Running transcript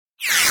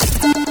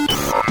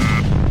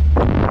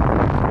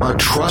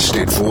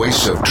trusted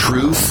voice of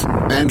truth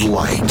and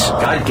light.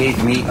 God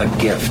gave me a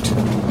gift.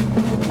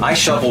 I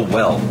shovel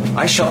well.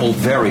 I shovel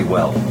very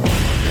well.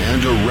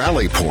 And a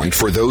rally point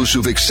for those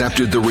who've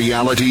accepted the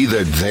reality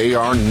that they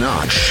are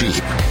not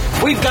sheep.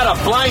 We've got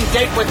a blind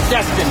date with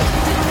destiny.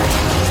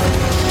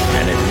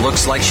 And it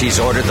looks like she's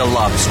ordered the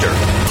lobster.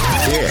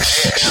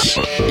 This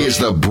is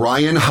the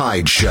Bryan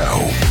Hyde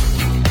Show.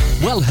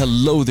 Well,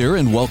 hello there,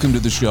 and welcome to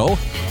the show.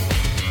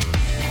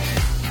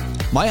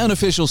 My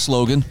unofficial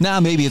slogan,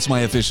 maybe it's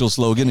my official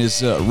slogan,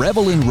 is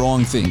revel in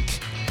wrong think.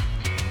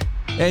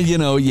 And,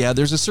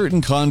 there's a certain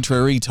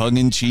contrary,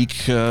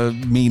 tongue-in-cheek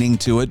meaning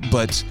to it,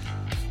 but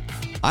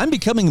I'm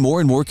becoming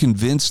more and more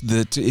convinced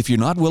that if you're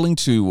not willing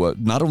to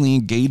not only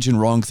engage in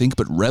wrong think,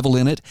 but revel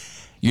in it,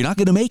 you're not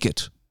going to make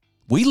it.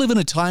 We live in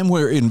a time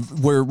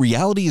where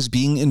reality is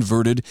being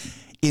inverted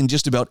in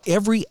just about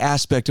every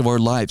aspect of our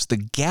lives. The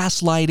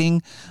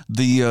gaslighting,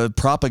 the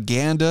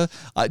propaganda,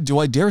 do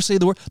I dare say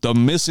the word? The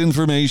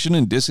misinformation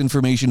and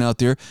disinformation out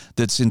there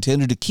that's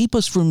intended to keep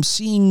us from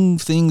seeing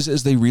things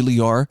as they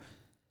really are.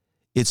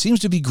 It seems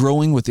to be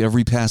growing with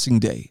every passing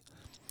day.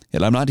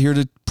 And I'm not here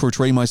to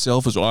portray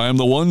myself as I am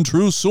the one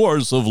true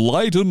source of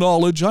light and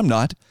knowledge. I'm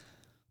not.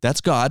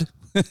 That's God.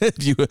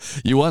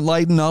 If you want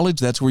light and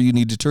knowledge, that's where you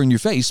need to turn your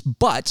face.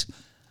 But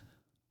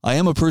I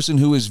am a person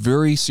who is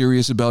very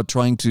serious about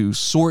trying to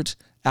sort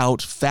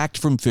out fact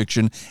from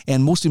fiction,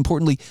 and most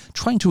importantly,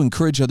 trying to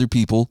encourage other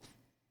people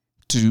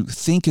to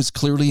think as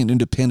clearly and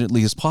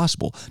independently as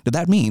possible. Now,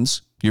 that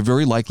means you're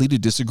very likely to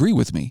disagree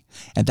with me,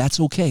 and that's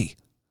okay.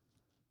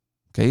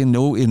 Okay, in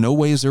no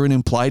way is there an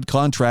implied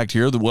contract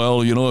here that,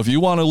 well, if you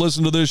want to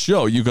listen to this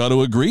show, you got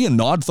to agree and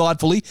nod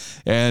thoughtfully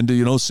and,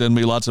 send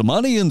me lots of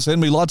money and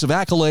send me lots of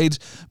accolades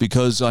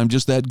because I'm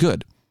just that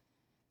good.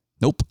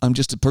 Nope, I'm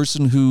just a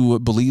person who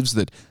believes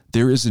that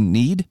there is a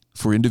need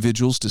for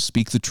individuals to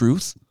speak the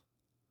truth.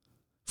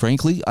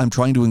 Frankly, I'm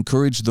trying to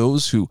encourage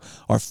those who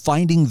are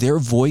finding their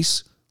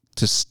voice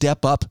to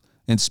step up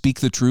and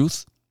speak the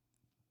truth.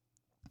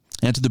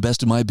 And to the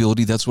best of my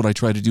ability, that's what I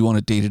try to do on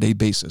a day-to-day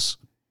basis.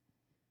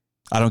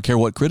 I don't care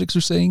what critics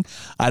are saying.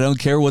 I don't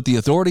care what the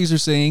authorities are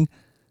saying.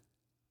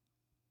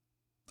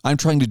 I'm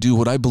trying to do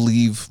what I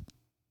believe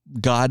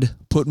God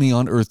put me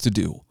on earth to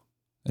do,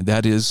 and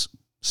that is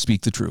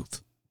speak the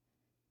truth.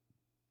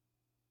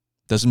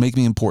 Doesn't make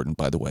me important,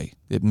 by the way.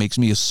 It makes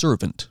me a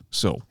servant.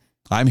 So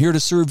I'm here to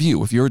serve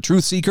you. If you're a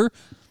truth seeker,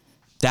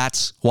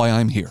 that's why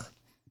I'm here.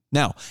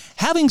 Now,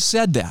 having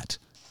said that,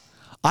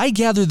 I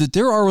gather that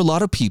there are a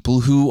lot of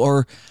people who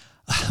are,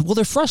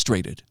 they're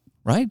frustrated,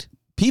 right?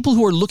 People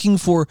who are looking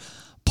for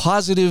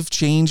positive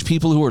change,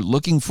 people who are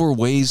looking for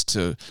ways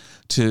to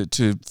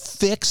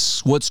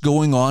fix what's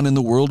going on in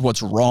the world,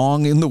 what's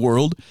wrong in the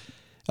world.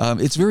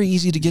 It's very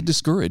easy to get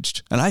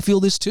discouraged, and I feel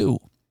this too.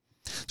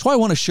 That's why I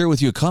want to share with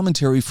you a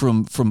commentary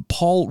from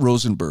Paul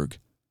Rosenberg.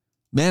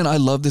 Man, I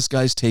love this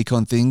guy's take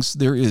on things.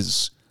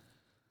 There's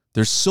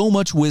so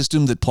much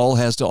wisdom that Paul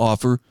has to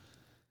offer.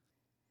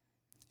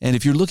 And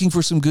if you're looking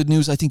for some good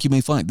news, I think you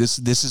may find this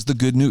is the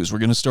good news. We're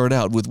going to start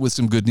out with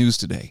some good news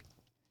today.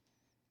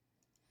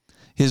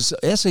 His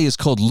essay is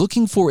called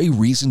Looking for a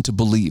Reason to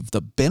Believe.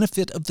 The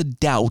Benefit of the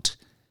Doubt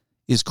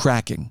is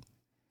Cracking.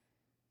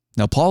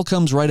 Now, Paul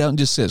comes right out and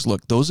just says,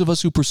 look, those of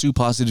us who pursue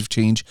positive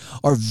change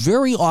are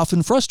very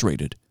often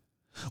frustrated.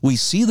 We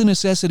see the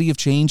necessity of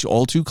change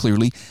all too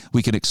clearly.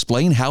 We can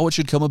explain how it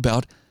should come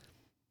about,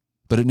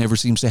 but it never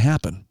seems to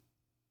happen.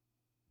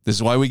 This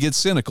is why we get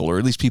cynical, or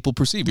at least people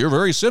perceive, you're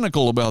very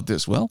cynical about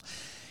this. Well,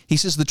 he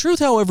says, the truth,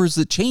 however, is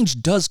that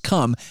change does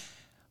come,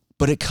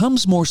 but it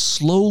comes more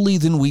slowly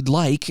than we'd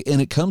like,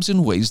 and it comes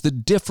in ways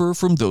that differ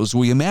from those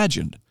we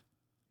imagined.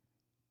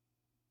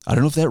 I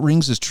don't know if that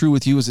rings as true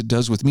with you as it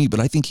does with me, but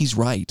I think he's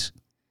right.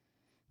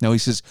 Now, he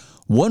says,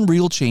 one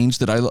real change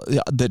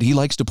that he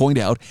likes to point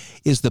out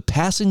is the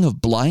passing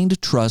of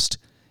blind trust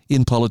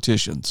in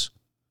politicians.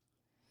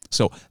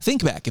 So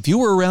think back. If you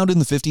were around in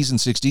the 50s and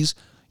 60s,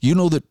 you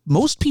know that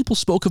most people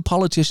spoke of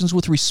politicians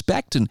with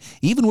respect and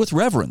even with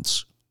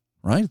reverence.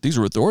 Right? These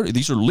are authority.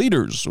 These are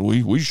leaders.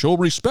 We show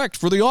respect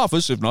for the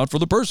office, if not for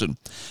the person.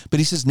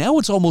 But he says now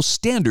it's almost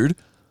standard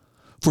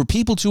for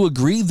people to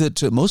agree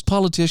that most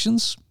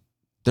politicians,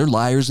 they're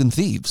liars and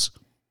thieves.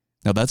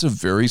 Now that's a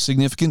very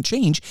significant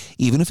change,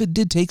 even if it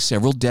did take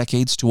several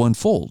decades to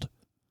unfold.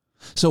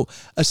 So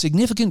a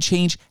significant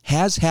change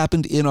has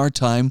happened in our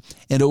time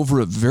and over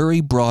a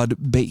very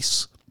broad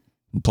base.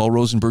 And Paul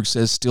Rosenberg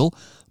says still,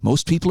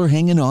 most people are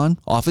hanging on,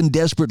 often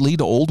desperately,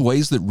 to old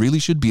ways that really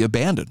should be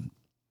abandoned.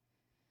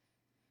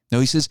 Now,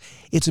 he says,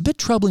 it's a bit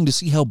troubling to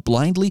see how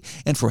blindly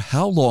and for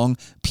how long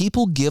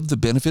people give the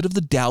benefit of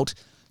the doubt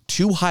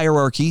to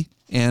hierarchy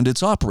and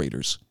its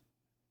operators.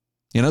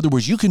 In other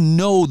words, you can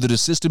know that a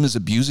system is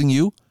abusing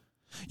you.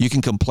 You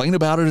can complain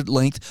about it at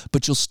length,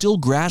 but you'll still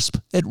grasp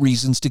at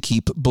reasons to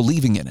keep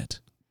believing in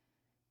it.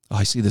 Oh,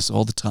 I see this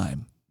all the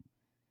time.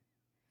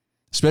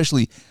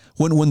 Especially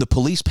when the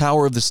police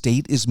power of the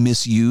state is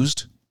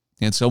misused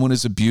and someone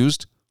is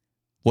abused.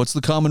 What's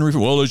the common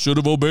reason? Well, they should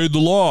have obeyed the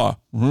law.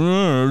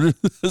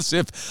 As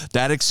if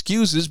that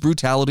excuses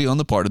brutality on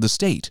the part of the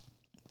state.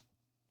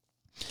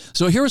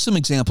 So here are some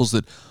examples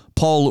that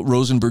Paul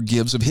Rosenberg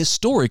gives of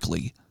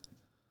historically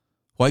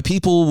why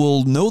people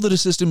will know that a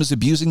system is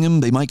abusing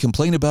them. They might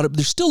complain about it, but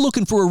they're still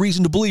looking for a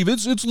reason to believe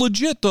it's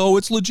legit, though.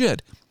 It's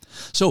legit.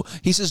 So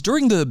he says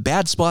during the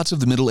bad spots of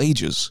the Middle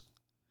Ages,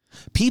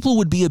 people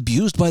would be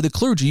abused by the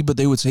clergy, but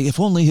they would say, if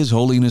only His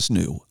Holiness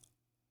knew.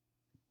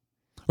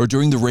 Or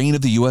during the reign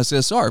of the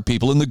USSR,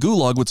 people in the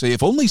Gulag would say,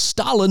 if only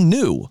Stalin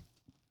knew.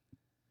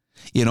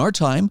 In our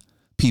time,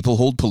 people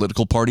hold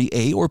political party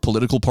A or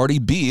political party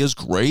B as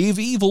grave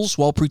evils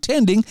while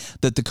pretending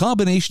that the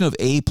combination of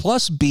A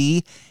plus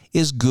B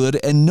is good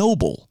and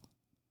noble.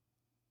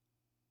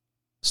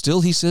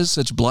 Still, he says,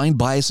 such blind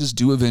biases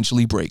do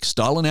eventually break.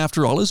 Stalin,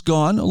 after all, is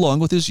gone, along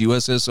with his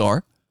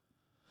USSR.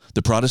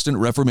 The Protestant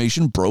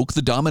Reformation broke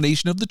the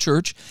domination of the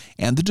church,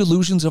 and the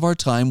delusions of our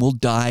time will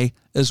die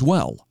as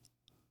well.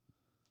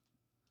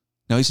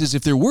 Now, he says,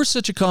 if there were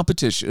such a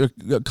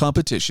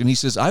competition, he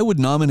says, I would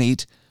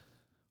nominate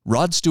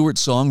Rod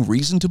Stewart's song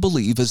Reason to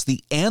Believe as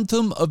the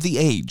anthem of the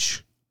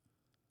age.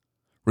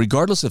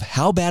 Regardless of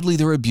how badly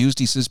they're abused,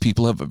 he says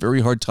people have a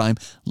very hard time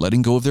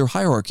letting go of their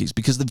hierarchies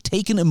because they've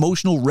taken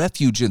emotional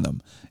refuge in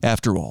them,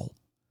 after all.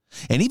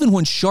 And even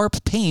when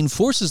sharp pain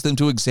forces them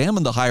to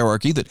examine the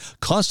hierarchy that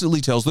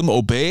constantly tells them,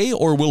 obey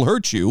or we'll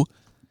hurt you,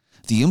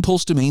 the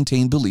impulse to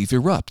maintain belief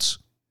erupts.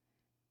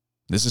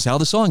 This is how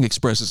the song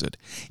expresses it.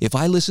 If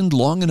I listened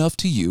long enough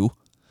to you,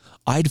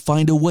 I'd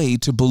find a way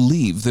to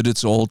believe that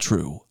it's all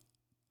true.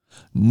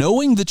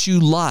 Knowing that you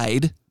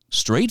lied,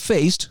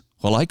 straight-faced,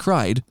 while I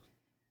cried,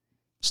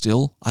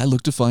 still, I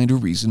look to find a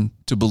reason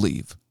to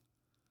believe.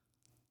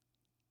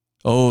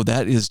 Oh,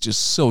 that is just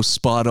so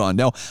spot on.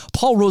 Now,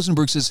 Paul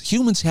Rosenberg says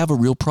humans have a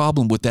real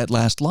problem with that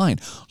last line,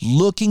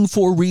 looking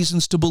for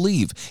reasons to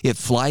believe. It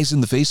flies in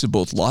the face of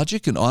both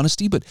logic and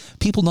honesty, but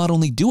people not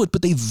only do it,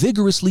 but they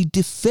vigorously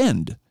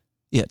defend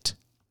it.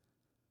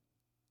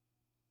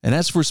 And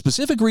as for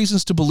specific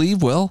reasons to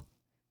believe, well,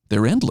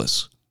 they're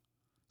endless.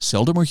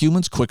 Seldom are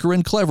humans quicker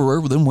and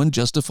cleverer than when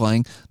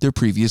justifying their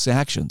previous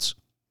actions.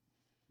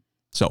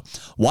 So,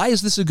 why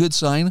is this a good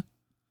sign?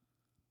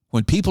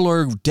 When people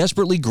are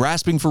desperately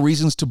grasping for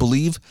reasons to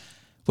believe,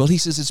 well, he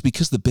says it's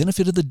because the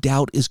benefit of the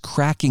doubt is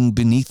cracking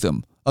beneath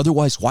them.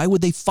 Otherwise, why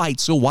would they fight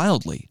so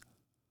wildly?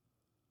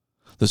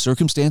 The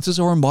circumstances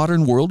of our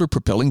modern world are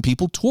propelling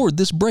people toward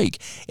this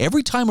break.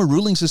 Every time a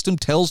ruling system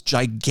tells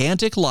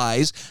gigantic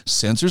lies,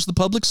 censors the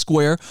public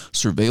square,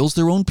 surveils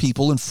their own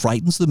people, and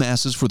frightens the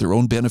masses for their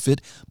own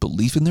benefit,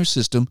 belief in their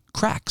system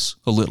cracks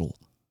a little.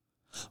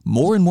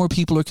 More and more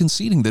people are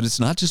conceding that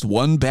it's not just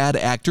one bad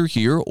actor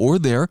here or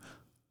there,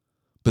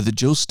 but that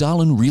Joe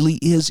Stalin really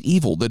is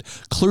evil, that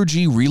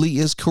clergy really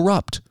is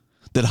corrupt,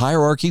 that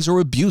hierarchies are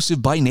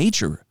abusive by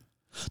nature.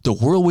 The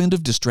whirlwind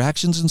of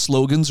distractions and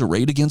slogans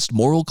arrayed against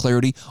moral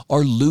clarity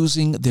are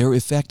losing their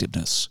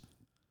effectiveness.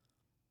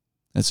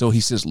 And so he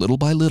says, little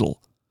by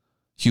little,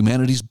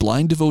 humanity's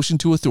blind devotion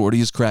to authority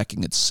is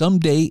cracking, and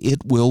someday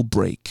it will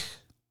break.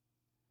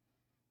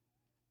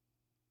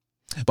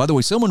 By the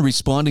way, someone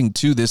responding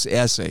to this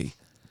essay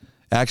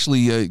actually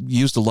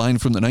used a line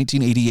from the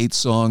 1988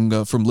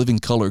 song from Living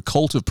Colour,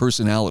 Cult of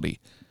Personality.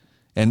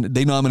 And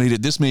they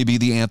nominated this may be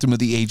the anthem of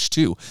the age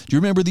too. Do you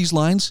remember these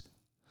lines?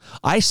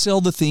 I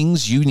sell the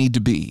things you need to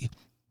be.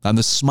 I'm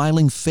the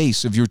smiling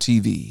face of your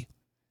TV.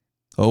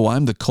 Oh,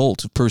 I'm the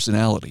cult of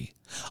personality.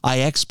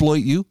 I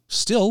exploit you.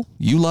 Still,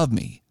 you love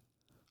me.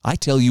 I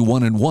tell you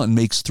 1 and 1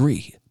 makes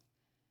 3.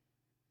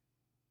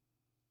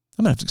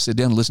 I'm going to have to sit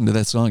down and listen to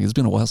that song. It's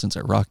been a while since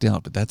I rocked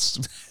out, but that's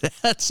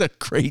a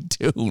great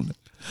tune.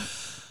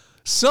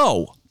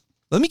 So,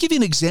 let me give you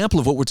an example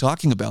of what we're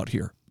talking about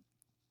here.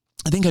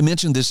 I think I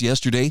mentioned this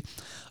yesterday.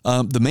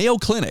 The Mayo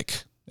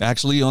Clinic,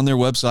 actually on their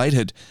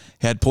website,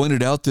 had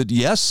pointed out that,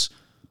 yes,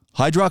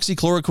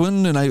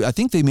 hydroxychloroquine, and I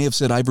think they may have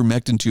said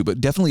ivermectin too,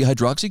 but definitely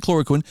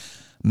hydroxychloroquine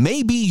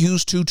may be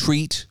used to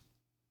treat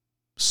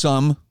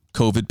some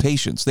COVID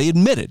patients. They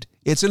admitted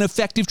it's an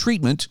effective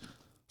treatment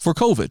for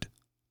COVID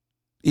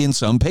in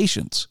some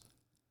patients.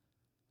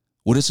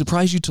 Would it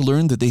surprise you to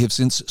learn that they have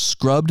since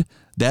scrubbed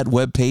that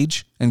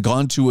webpage and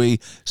gone to a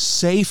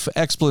safe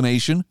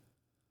explanation?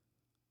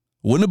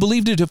 Wouldn't have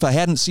believed it if I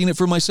hadn't seen it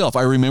for myself.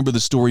 I remember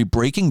the story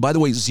breaking. By the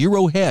way,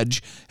 Zero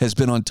Hedge has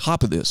been on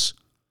top of this.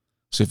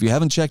 So if you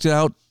haven't checked it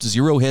out,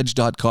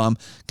 zerohedge.com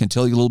can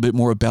tell you a little bit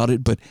more about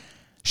it. But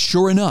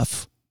sure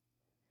enough,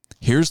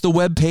 here's the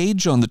web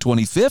page on the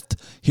 25th.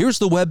 Here's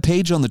the web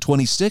page on the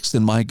 26th.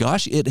 And my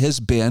gosh, it has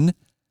been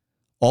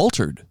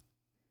altered.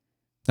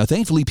 Now,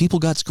 thankfully, people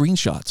got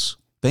screenshots.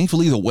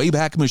 Thankfully, the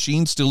Wayback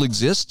Machine still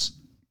exists.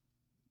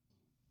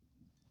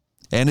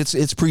 And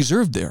it's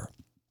preserved there.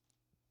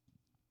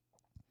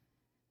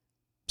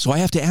 So I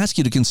have to ask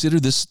you to consider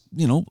this,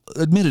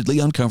 admittedly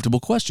uncomfortable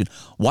question.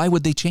 Why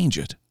would they change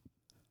it?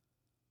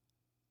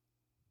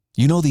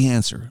 You know the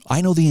answer.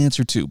 I know the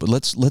answer too, but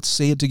let's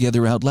say it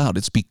together out loud.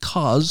 It's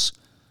because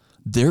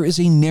there is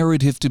a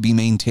narrative to be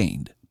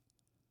maintained.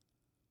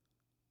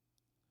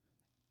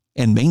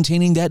 And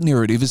maintaining that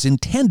narrative is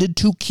intended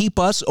to keep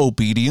us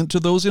obedient to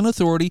those in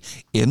authority,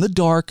 in the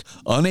dark,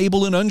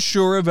 unable and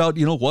unsure about,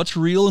 what's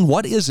real and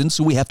what isn't.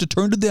 So we have to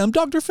turn to them.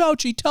 Dr.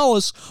 Fauci, tell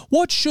us,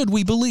 what should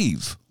we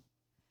believe?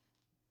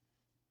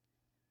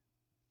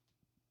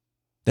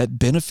 That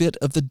benefit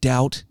of the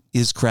doubt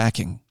is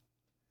cracking.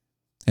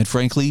 And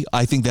frankly,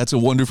 I think that's a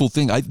wonderful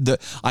thing.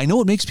 I know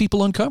it makes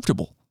people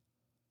uncomfortable.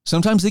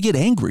 Sometimes they get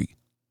angry.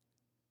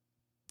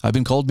 I've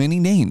been called many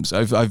names.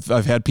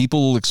 I've had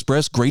people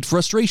express great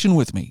frustration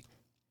with me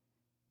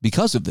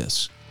because of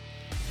this.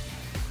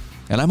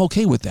 And I'm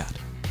okay with that.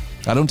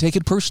 I don't take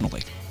it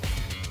personally.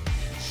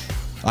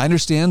 I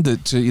understand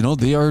that,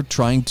 they are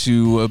trying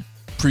to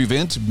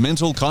prevent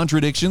mental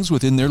contradictions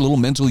within their little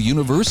mental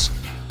universe.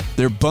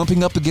 They're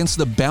bumping up against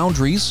the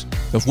boundaries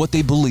of what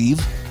they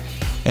believe,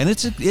 and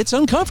it's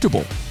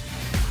uncomfortable.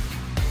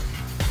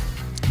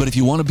 But if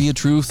you want to be a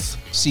truth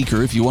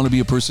seeker, if you want to be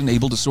a person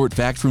able to sort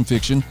fact from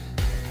fiction,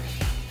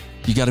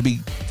 you got to be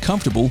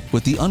comfortable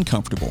with the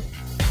uncomfortable.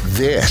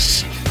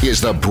 This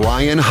is the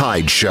Bryan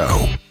Hyde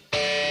Show.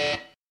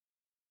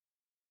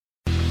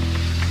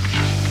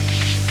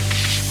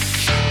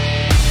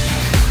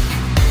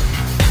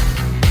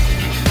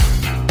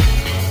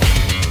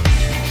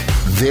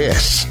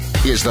 This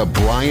is the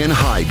Bryan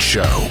Hyde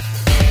Show.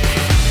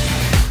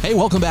 Hey,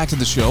 welcome back to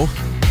the show.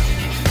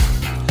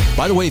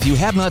 By the way, if you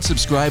have not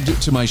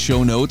subscribed to my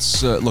show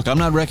notes, look, I'm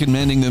not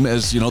recommending them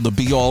as, the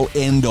be-all,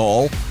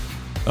 end-all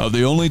of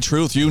the only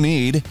truth you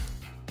need.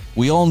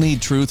 We all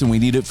need truth, and we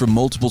need it from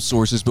multiple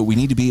sources, but we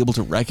need to be able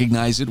to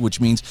recognize it,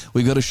 which means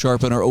we've got to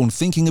sharpen our own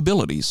thinking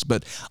abilities.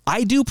 But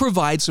I do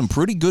provide some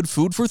pretty good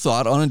food for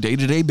thought on a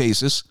day-to-day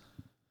basis,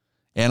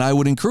 and I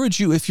would encourage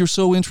you, if you're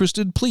so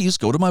interested, please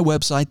go to my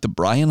website,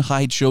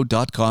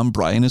 thebryanhydeshow.com.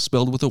 Bryan is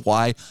spelled with a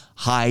Y.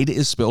 Hyde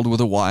is spelled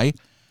with a Y.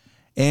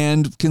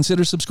 And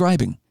consider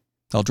subscribing.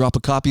 I'll drop a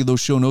copy of those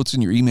show notes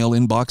in your email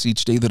inbox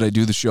each day that I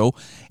do the show,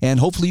 and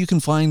hopefully you can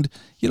find,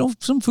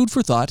 some food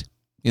for thought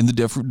in the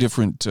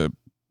different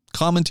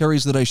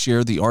commentaries that I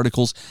share, the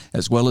articles,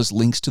 as well as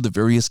links to the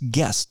various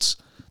guests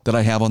that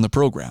I have on the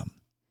program.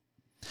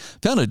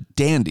 Found a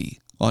dandy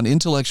on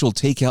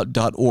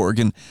intellectualtakeout.org,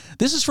 and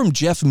this is from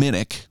Jeff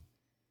Minnick.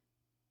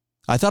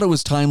 I thought it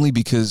was timely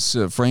because,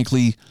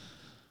 frankly,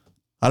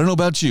 I don't know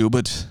about you,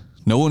 but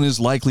no one is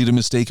likely to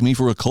mistake me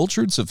for a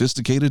cultured,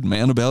 sophisticated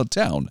man about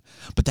town.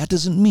 But that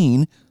doesn't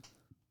mean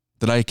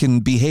that I can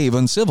behave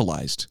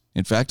uncivilized.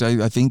 In fact,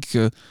 I think,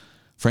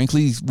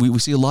 frankly, we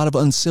see a lot of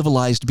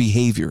uncivilized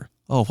behavior.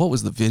 Oh, what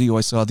was the video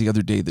I saw the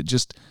other day that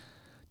just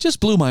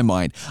blew my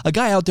mind? A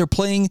guy out there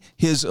playing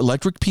his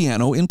electric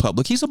piano in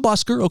public. He's a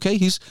busker, okay?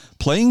 He's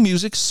playing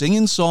music,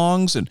 singing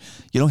songs, and,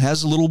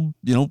 has a little,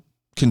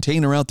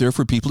 container out there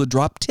for people to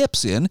drop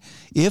tips in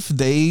if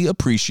they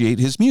appreciate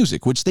his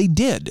music, which they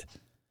did.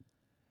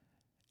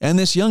 And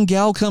this young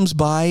gal comes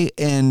by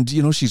and,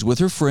 she's with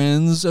her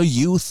friends, a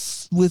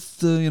youth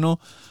with,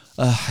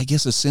 I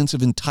guess a sense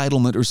of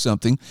entitlement or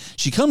something.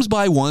 She comes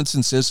by once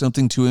and says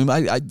something to him.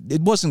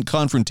 It wasn't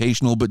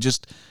confrontational, but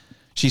just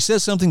she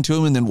says something to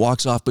him and then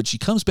walks off. But she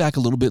comes back a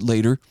little bit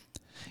later,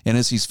 and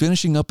as he's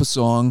finishing up a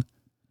song,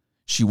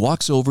 she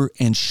walks over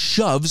and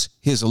shoves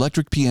his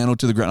electric piano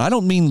to the ground. I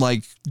don't mean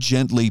like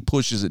gently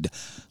pushes it,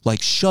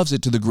 like shoves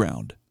it to the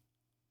ground,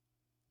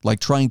 like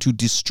trying to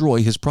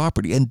destroy his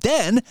property. And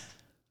then,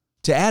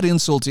 to add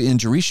insult to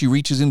injury, she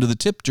reaches into the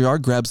tip jar,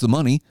 grabs the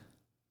money,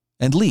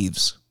 and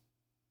leaves.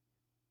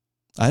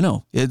 I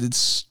know.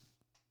 It's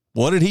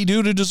what did he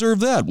do to deserve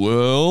that?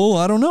 Well,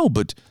 I don't know,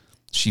 but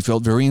she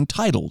felt very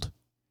entitled.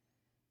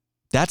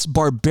 That's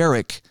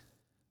barbaric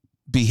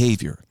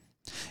behavior.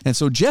 And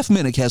so Jeff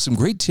Minnick has some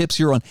great tips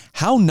here on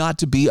how not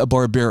to be a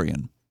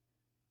barbarian.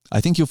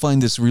 I think you'll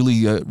find this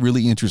really,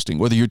 really interesting,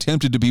 whether you're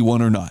tempted to be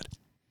one or not.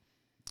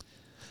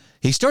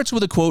 He starts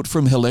with a quote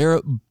from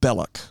Hilaire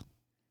Belloc.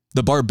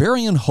 The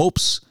barbarian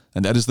hopes,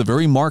 and that is the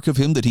very mark of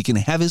him, that he can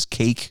have his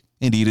cake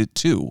and eat it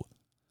too.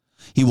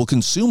 He will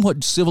consume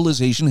what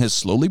civilization has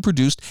slowly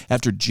produced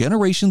after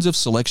generations of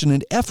selection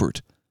and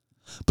effort,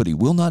 but he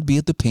will not be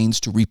at the pains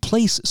to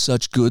replace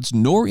such goods,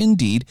 nor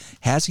indeed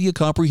has he a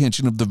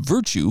comprehension of the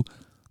virtue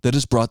that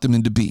has brought them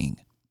into being.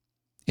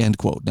 End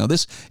quote. Now,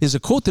 this is a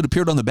quote that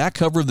appeared on the back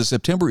cover of the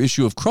September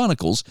issue of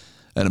Chronicles,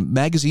 a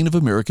magazine of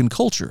American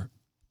culture.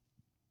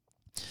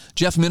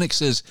 Jeff Minnick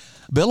says,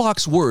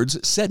 Belloc's words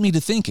set me to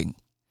thinking,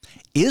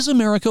 is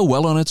America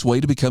well on its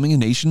way to becoming a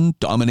nation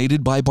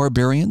dominated by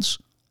barbarians?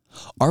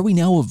 Are we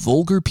now a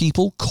vulgar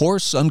people,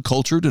 coarse,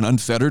 uncultured, and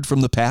unfettered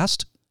from the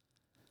past?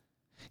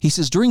 He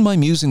says, during my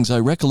musings, I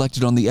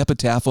recollected on the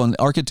epitaph on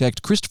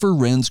architect Christopher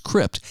Wren's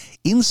crypt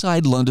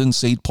inside London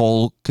St.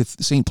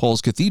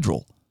 Paul's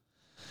Cathedral.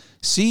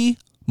 Si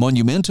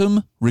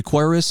monumentum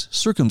requiris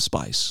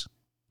circumspice.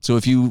 So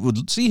if you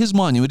would see his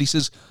monument, he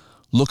says,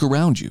 look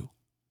around you.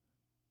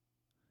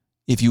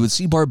 If you would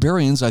see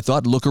barbarians, I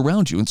thought, look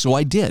around you. And so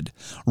I did.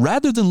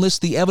 Rather than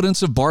list the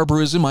evidence of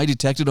barbarism I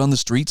detected on the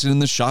streets and in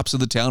the shops of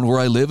the town where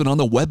I live and on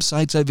the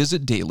websites I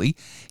visit daily,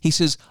 he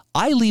says,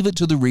 I leave it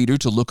to the reader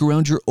to look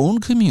around your own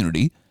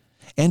community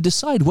and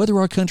decide whether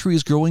our country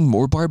is growing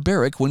more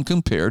barbaric when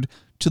compared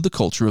to the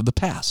culture of the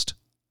past.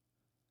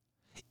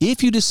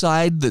 If you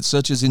decide that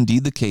such is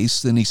indeed the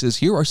case, then he says,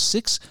 here are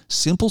 6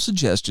 simple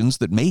suggestions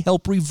that may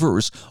help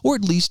reverse or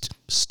at least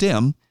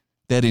stem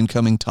that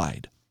incoming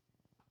tide.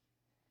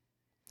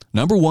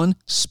 Number 1,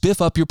 spiff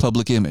up your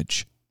public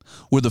image.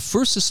 We're the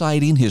first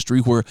society in history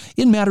where,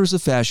 in matters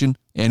of fashion,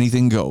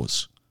 anything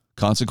goes.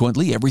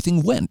 Consequently,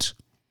 everything went.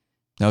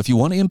 Now, if you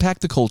want to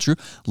impact the culture,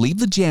 leave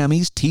the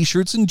jammies,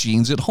 t-shirts, and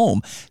jeans at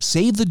home.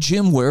 Save the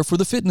gym wear for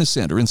the fitness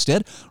center.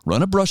 Instead,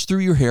 run a brush through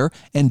your hair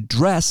and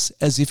dress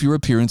as if your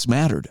appearance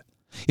mattered.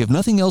 If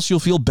nothing else, you'll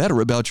feel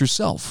better about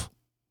yourself.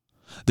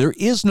 There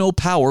is no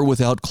power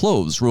without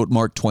clothes, wrote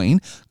Mark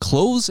Twain.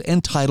 Clothes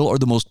and title are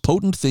the most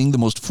potent thing, the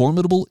most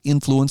formidable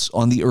influence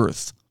on the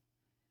earth.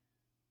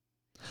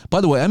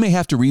 By the way, I may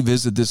have to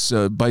revisit this.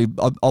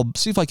 I'll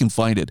see if I can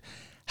find it.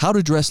 How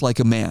to Dress Like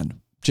a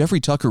Man.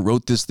 Jeffrey Tucker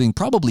wrote this thing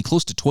probably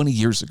close to 20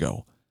 years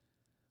ago.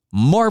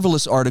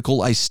 Marvelous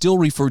article. I still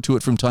refer to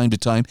it from time to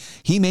time.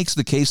 He makes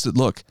the case that,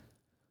 look,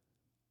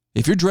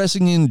 if you're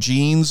dressing in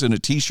jeans and a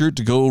t-shirt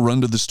to go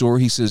run to the store,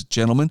 he says,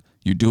 gentlemen,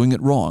 you're doing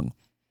it wrong.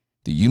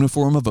 The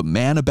uniform of a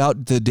man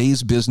about the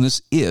day's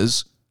business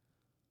is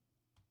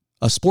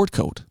a sport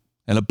coat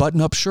and a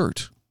button-up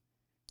shirt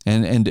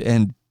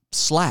and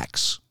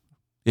slacks,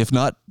 if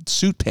not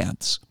suit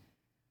pants.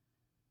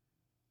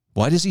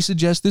 Why does he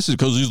suggest this? Is it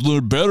because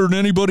he's better than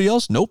anybody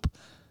else? Nope.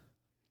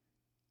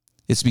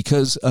 It's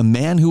because a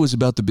man who is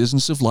about the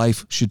business of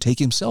life should take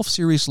himself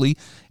seriously,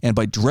 and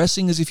by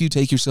dressing as if you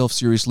take yourself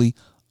seriously,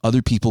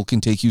 other people can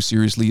take you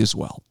seriously as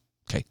well.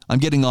 Okay, I'm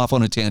getting off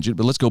on a tangent,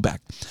 but let's go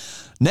back.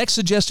 Next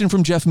suggestion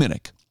from Jeff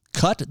Minnick.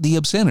 Cut the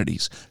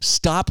obscenities.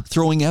 Stop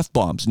throwing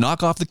F-bombs.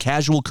 Knock off the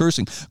casual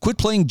cursing. Quit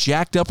playing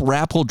jacked up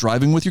rap while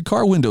driving with your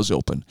car windows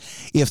open.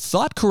 If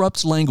thought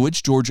corrupts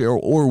language, George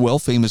Orwell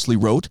famously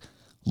wrote,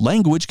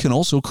 language can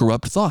also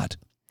corrupt thought.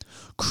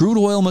 Crude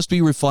oil must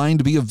be refined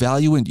to be of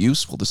value and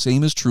useful. The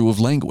same is true of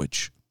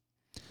language.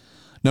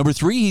 Number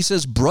 3, he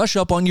says, brush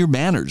up on your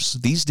manners.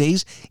 These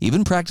days,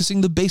 even practicing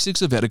the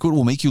basics of etiquette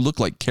will make you look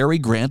like Cary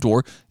Grant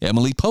or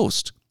Emily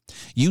Post.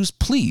 Use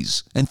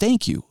please and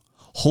thank you.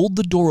 Hold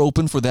the door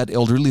open for that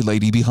elderly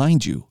lady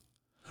behind you.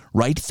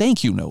 Write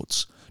thank you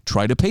notes.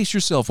 Try to pace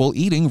yourself while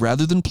eating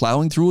rather than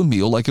plowing through a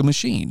meal like a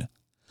machine.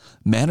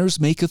 Manners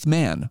maketh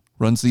man,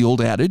 runs the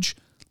old adage.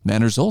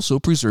 Manners also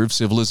preserve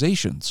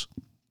civilizations.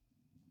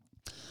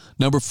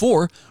 Number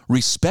 4,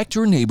 respect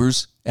your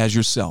neighbors as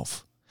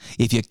yourself.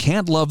 If you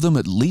can't love them,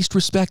 at least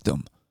respect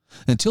them.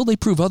 Until they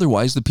prove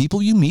otherwise, the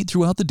people you meet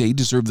throughout the day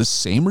deserve the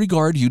same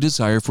regard you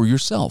desire for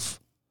yourself.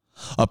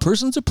 A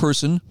person's a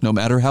person, no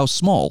matter how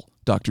small,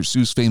 Dr.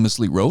 Seuss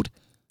famously wrote.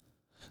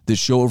 This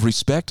show of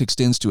respect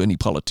extends to any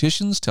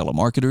politicians,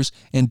 telemarketers,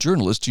 and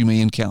journalists you may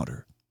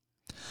encounter.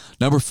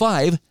 Number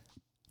 5,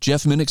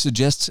 Jeff Minnick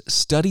suggests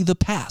study the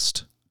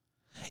past.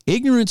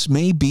 Ignorance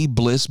may be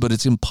bliss, but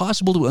it's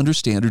impossible to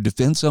understand or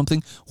defend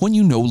something when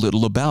you know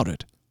little about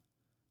it.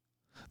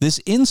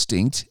 This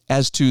instinct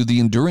as to the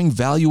enduring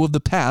value of the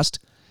past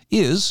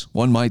is,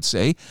 one might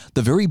say,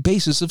 the very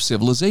basis of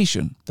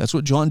civilization. That's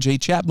what John J.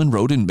 Chapman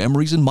wrote in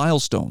Memories and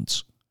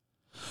Milestones.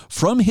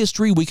 From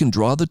history, we can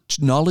draw the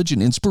knowledge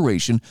and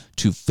inspiration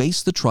to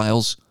face the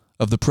trials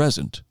of the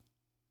present.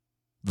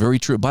 Very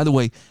true. By the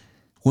way,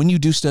 when you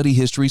do study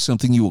history,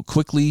 something you will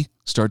quickly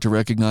start to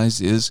recognize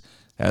is,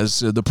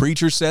 as the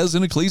preacher says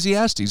in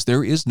Ecclesiastes,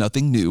 there is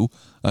nothing new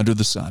under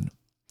the sun.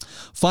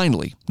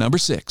 Finally, number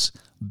 6,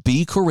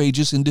 be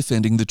courageous in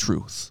defending the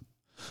truth.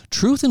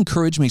 Truth and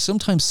courage may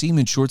sometimes seem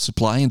in short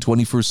supply in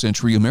 21st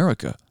century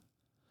America.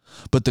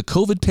 But the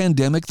COVID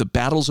pandemic, the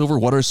battles over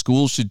what our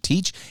schools should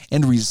teach,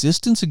 and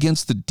resistance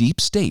against the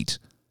deep state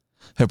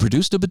have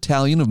produced a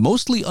battalion of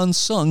mostly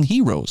unsung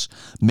heroes,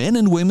 men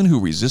and women who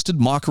resisted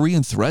mockery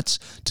and threats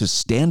to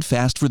stand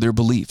fast for their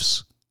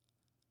beliefs.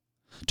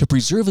 To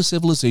preserve a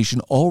civilization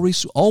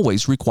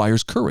always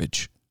requires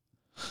courage.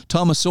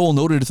 Thomas Sowell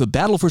noted if the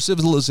battle for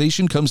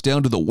civilization comes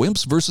down to the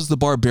wimps versus the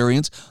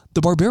barbarians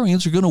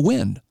are going to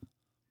win.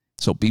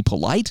 So be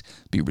polite,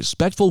 be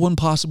respectful when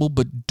possible,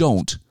 but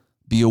don't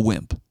be a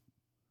wimp.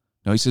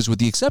 Now he says, with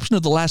the exception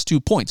of the last 2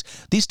 points,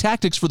 these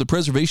tactics for the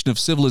preservation of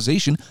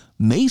civilization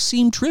may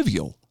seem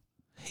trivial.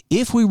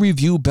 If we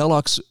review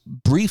Belloc's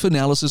brief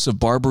analysis of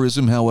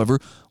barbarism, however,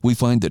 we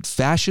find that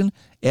fashion,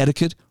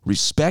 etiquette,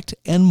 respect,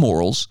 and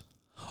morals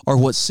are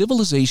what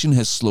civilization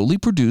has slowly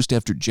produced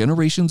after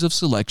generations of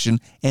selection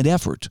and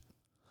effort.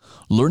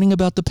 Learning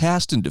about the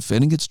past and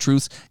defending its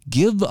truth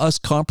give us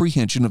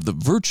comprehension of the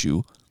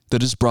virtue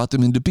that has brought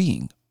them into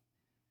being.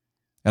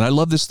 And I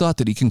love this thought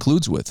that he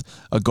concludes with,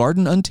 a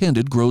garden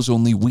untended grows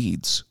only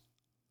weeds.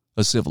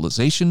 A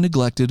civilization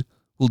neglected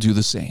will do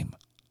the same.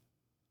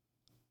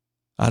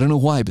 I don't know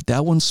why, but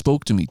that one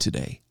spoke to me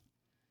today.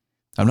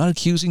 I'm not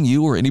accusing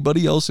you or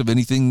anybody else of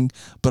anything,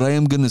 but I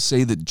am going to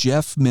say that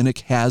Jeff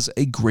Minnick has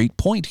a great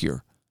point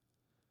here.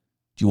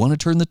 Do you want to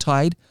turn the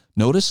tide?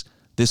 Notice,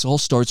 this all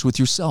starts with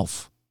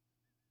yourself.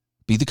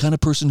 Be the kind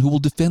of person who will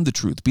defend the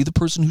truth. Be the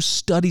person who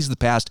studies the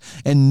past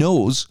and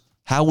knows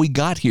how we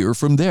got here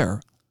from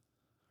there.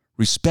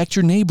 Respect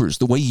your neighbors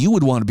the way you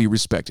would want to be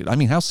respected. I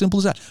mean, how simple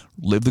is that?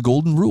 Live the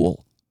golden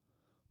rule.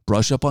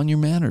 Brush up on your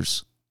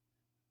manners.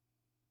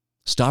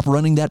 Stop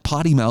running that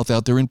potty mouth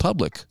out there in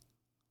public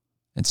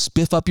and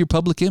spiff up your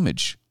public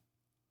image.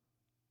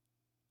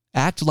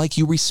 Act like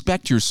you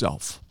respect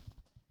yourself.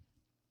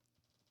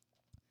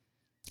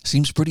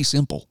 Seems pretty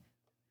simple.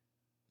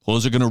 Well,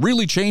 is it going to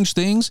really change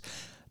things?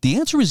 The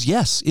answer is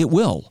yes, it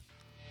will.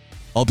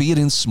 Albeit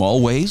in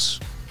small ways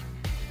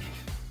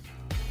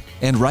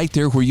and right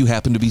there where you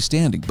happen to be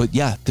standing. But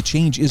yeah, the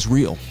change is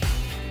real.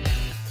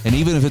 And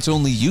even if it's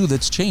only you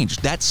that's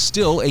changed, that's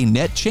still a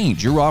net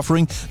change. You're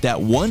offering that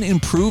one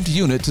improved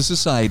unit to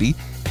society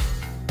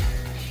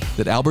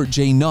that Albert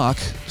J. Nock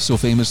so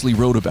famously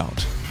wrote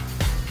about.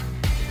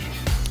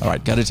 All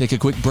right, got to take a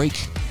quick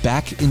break.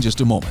 Back in just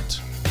a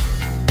moment.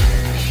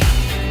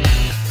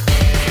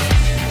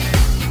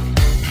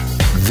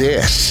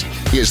 This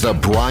is the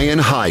Bryan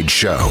Hyde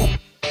Show.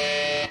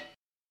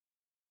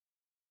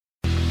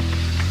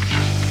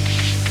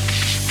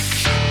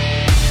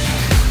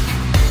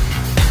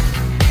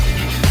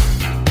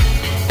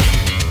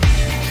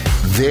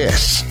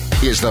 This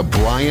is the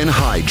Bryan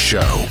Hyde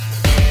Show.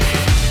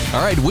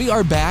 All right, we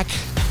are back.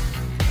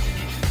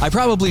 I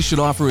probably should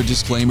offer a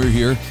disclaimer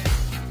here.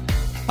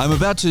 I'm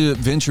about to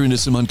venture into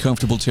some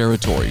uncomfortable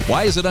territory.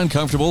 Why is it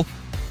uncomfortable?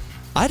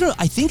 I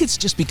think it's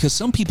just because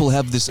some people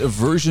have this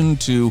aversion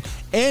to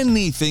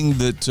anything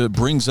that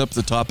brings up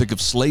the topic of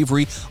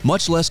slavery,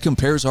 much less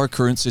compares our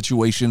current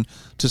situation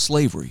to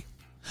slavery.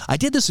 I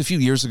did this a few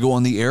years ago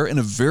on the air, and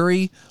a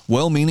very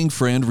well-meaning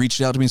friend reached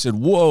out to me and said,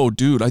 "Whoa,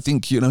 dude, I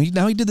think, he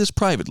did this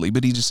privately,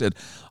 but he just said,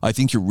 I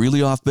think you're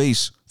really off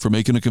base for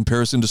making a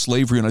comparison to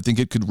slavery, and I think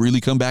it could really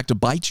come back to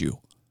bite you."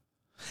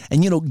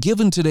 And,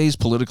 given today's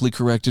politically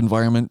correct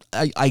environment,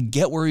 I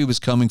get where he was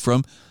coming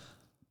from,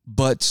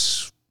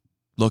 but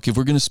look, if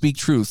we're going to speak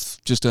truth,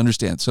 just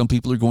understand, some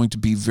people are going to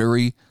be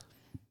very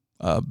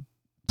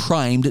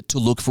primed to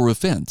look for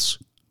offense.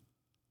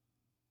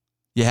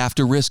 You have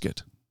to risk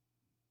it.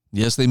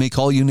 Yes, they may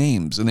call you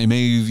names, and they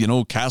may,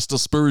 cast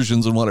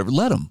aspersions and whatever.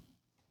 Let them.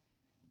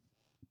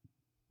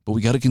 But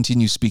we got to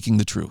continue speaking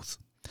the truth.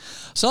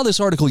 Saw this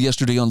article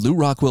yesterday on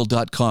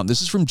LouRockwell.com.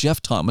 This is from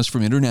Jeff Thomas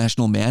from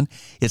International Man.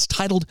 It's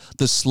titled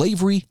 "The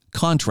Slavery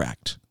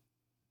Contract."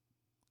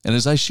 And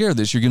as I share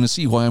this, you're going to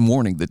see why I'm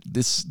warning that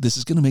this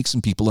is going to make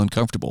some people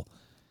uncomfortable.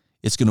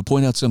 It's going to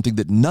point out something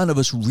that none of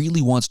us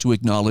really wants to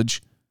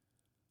acknowledge.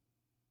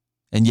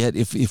 And yet,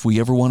 if we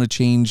ever want to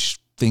change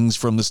things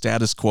from the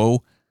status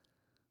quo,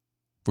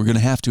 we're going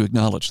to have to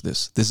acknowledge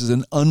this. This is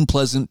an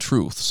unpleasant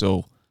truth.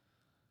 So,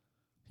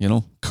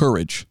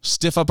 courage.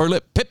 Stiff up our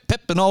lip, pip,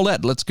 pip, and all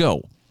that. Let's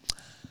go.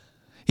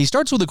 He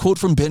starts with a quote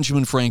from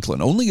Benjamin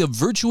Franklin. "Only a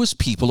virtuous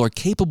people are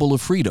capable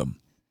of freedom.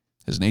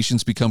 As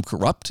nations become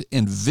corrupt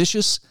and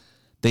vicious,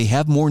 they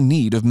have more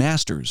need of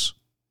masters."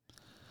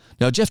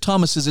 Now, Jeff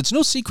Thomas says it's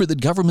no secret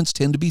that governments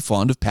tend to be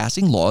fond of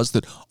passing laws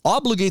that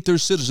obligate their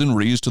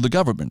citizenry to the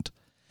government.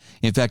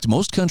 In fact,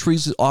 most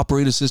countries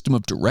operate a system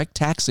of direct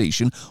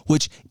taxation,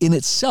 which in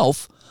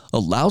itself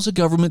allows a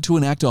government to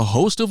enact a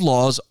host of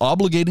laws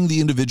obligating the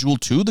individual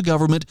to the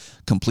government,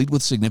 complete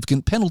with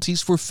significant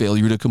penalties for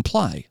failure to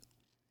comply.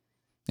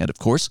 And of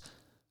course,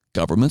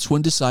 governments,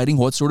 when deciding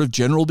what sort of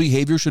general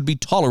behavior should be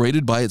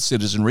tolerated by its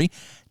citizenry,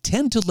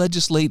 tend to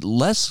legislate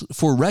less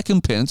for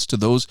recompense to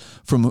those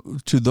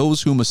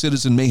whom a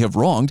citizen may have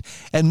wronged,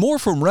 and more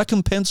from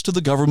recompense to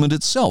the government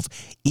itself,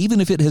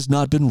 even if it has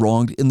not been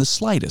wronged in the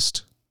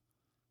slightest.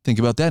 Think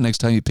about that next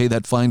time you pay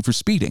that fine for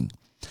speeding.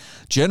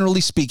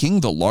 Generally speaking,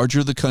 the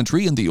larger the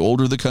country and the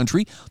older the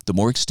country, the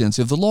more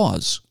extensive the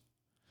laws.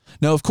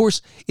 Now, of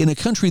course, in a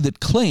country that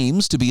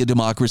claims to be a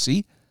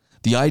democracy,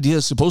 the idea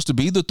is supposed to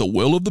be that the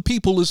will of the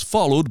people is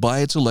followed by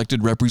its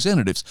elected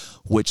representatives,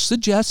 which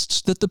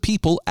suggests that the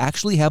people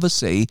actually have a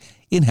say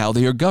in how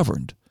they are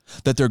governed,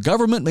 that their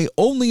government may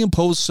only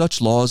impose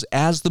such laws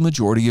as the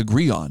majority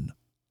agree on.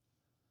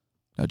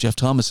 Now, Jeff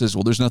Thomas says,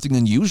 well, there's nothing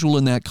unusual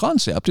in that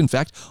concept. In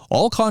fact,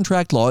 all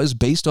contract law is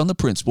based on the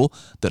principle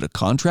that a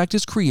contract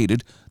is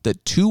created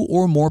that two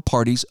or more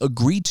parties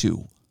agree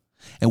to,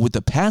 and with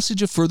the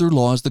passage of further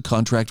laws, the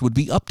contract would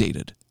be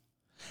updated.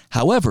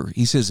 However,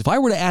 he says, if I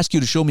were to ask you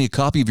to show me a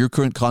copy of your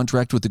current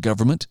contract with the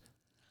government,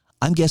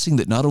 I'm guessing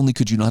that not only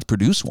could you not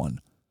produce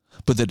one,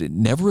 but that it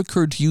never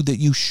occurred to you that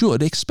you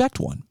should expect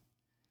one.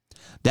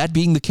 That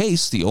being the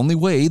case, the only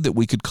way that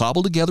we could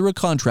cobble together a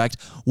contract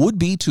would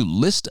be to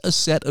list a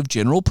set of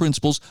general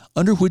principles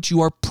under which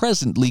you are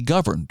presently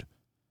governed.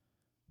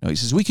 Now, he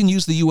says, we can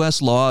use the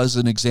U.S. law as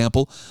an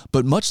example,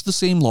 but much the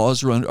same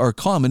laws are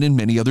common in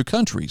many other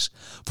countries.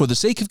 For the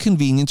sake of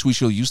convenience, we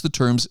shall use the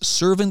terms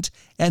servant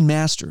and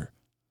master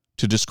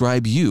to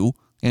describe you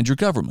and your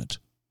government.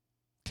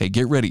 Okay,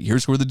 get ready.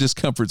 Here's where the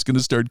discomfort's going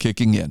to start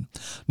kicking in.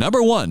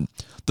 Number one,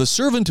 the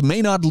servant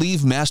may not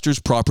leave master's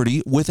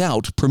property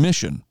without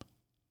permission.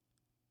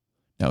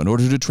 Now, in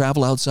order to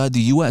travel outside the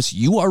U.S.,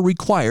 you are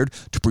required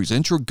to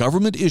present your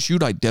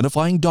government-issued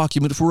identifying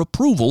document for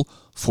approval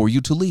for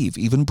you to leave,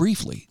 even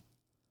briefly.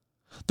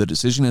 The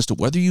decision as to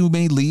whether you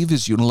may leave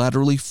is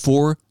unilaterally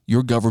for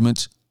your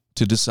government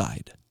to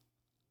decide.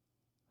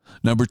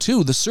 Number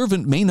 2, the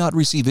servant may not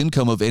receive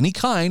income of any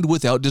kind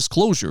without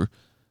disclosure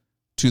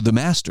to the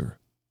master.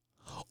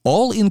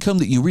 All income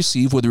that you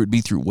receive, whether it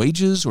be through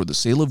wages or the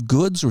sale of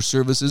goods or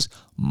services,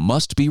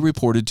 must be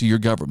reported to your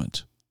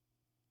government.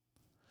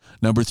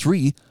 Number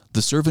 3,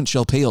 the servant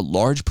shall pay a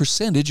large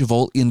percentage of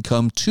all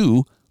income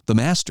to the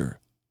master.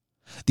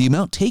 The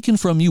amount taken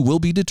from you will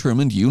be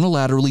determined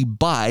unilaterally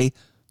by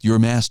your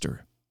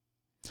master.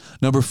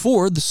 Number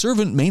 4, the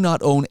servant may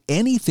not own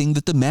anything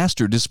that the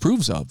master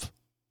disapproves of.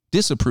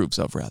 The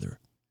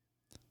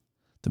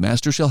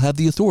master shall have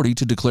the authority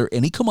to declare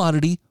any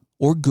commodity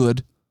or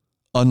good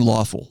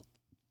unlawful.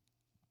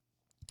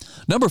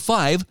 Number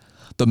 5,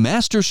 the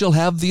master shall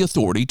have the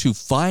authority to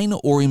fine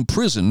or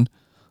imprison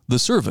the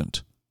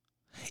servant.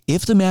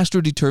 If the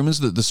master determines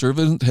that the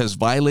servant has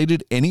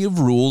violated any of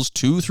rules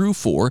 2 through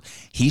 4,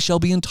 he shall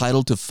be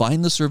entitled to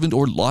fine the servant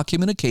or lock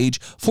him in a cage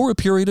for a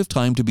period of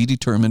time to be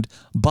determined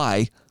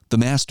by the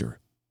master.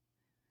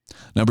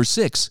 Number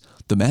 6,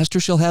 the master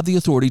shall have the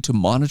authority to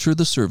monitor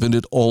the servant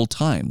at all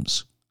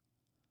times.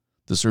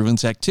 The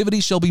servant's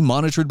activities shall be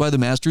monitored by the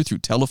master through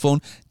telephone,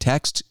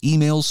 text,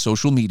 emails,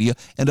 social media,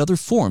 and other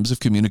forms of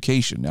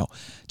communication. Now,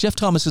 Jeff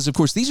Thomas says, of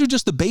course, these are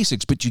just the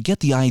basics, but you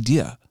get the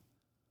idea.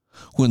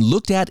 When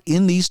looked at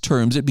in these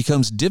terms, it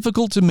becomes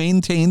difficult to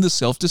maintain the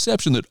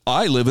self-deception that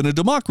I live in a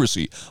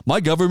democracy. My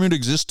government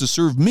exists to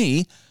serve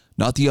me,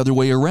 not the other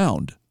way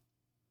around.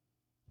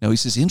 Now, he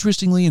says,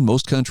 interestingly, in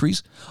most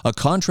countries, a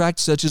contract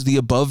such as the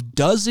above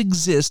does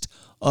exist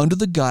under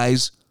the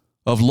guise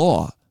of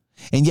law.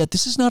 And yet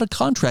this is not a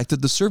contract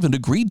that the servant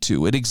agreed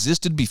to. It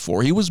existed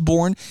before he was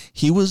born.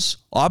 He was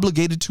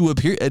obligated to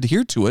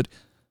adhere to it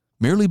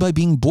merely by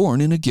being born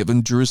in a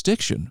given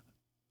jurisdiction.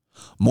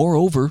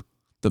 Moreover,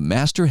 the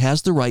master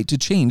has the right to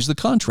change the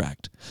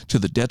contract to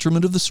the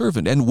detriment of the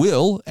servant and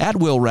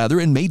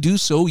and may do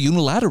so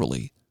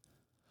unilaterally.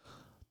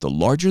 The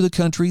larger the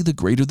country, the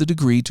greater the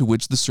degree to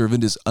which the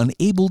servant is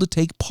unable to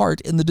take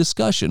part in the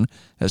discussion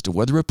as to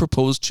whether a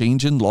proposed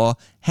change in law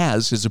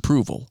has his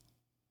approval.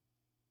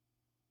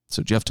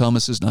 So Jeff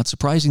Thomas is not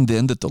surprising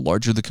then that the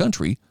larger the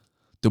country,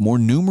 the more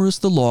numerous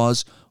the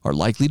laws are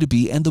likely to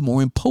be and the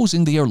more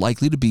imposing they are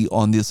likely to be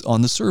on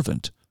the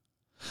servant.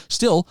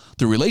 Still,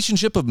 the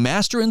relationship of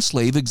master and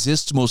slave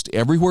exists most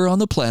everywhere on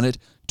the planet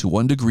to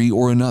one degree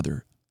or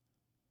another.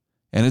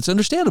 And it's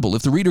understandable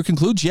if the reader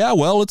concludes, yeah,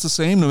 well, it's the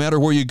same no matter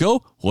where you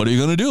go. What are you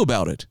going to do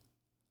about it?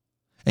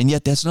 And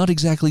yet that's not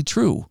exactly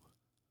true.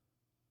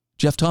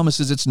 Jeff Thomas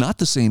says it's not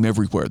the same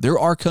everywhere. There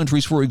are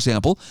countries, for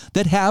example,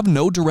 that have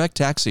no direct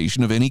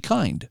taxation of any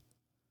kind.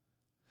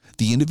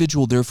 The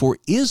individual, therefore,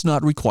 is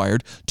not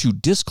required to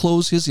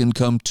disclose his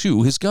income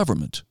to his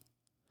government.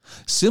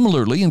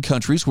 Similarly, in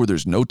countries where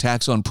there's no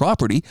tax on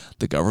property,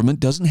 the government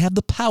doesn't have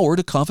the power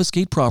to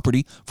confiscate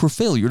property for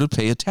failure to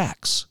pay a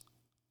tax.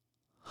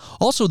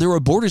 Also, there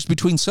are borders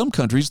between some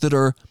countries that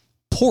are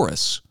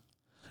porous.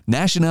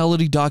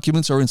 Nationality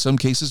documents are in some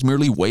cases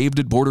merely waived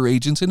at border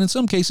agents and in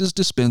some cases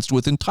dispensed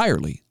with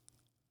entirely.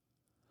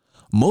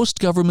 Most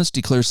governments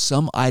declare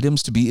some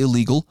items to be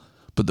illegal,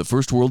 but the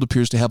first world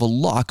appears to have a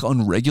lock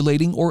on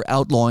regulating or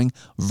outlawing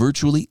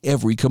virtually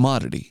every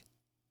commodity.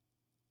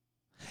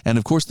 And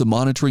of course, the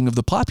monitoring of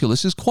the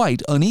populace is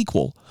quite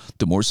unequal.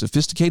 The more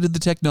sophisticated the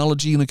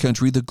technology in a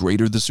country, the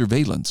greater the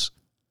surveillance.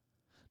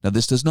 Now,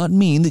 this does not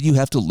mean that you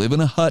have to live in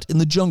a hut in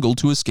the jungle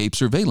to escape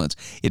surveillance.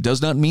 It does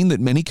not mean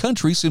that many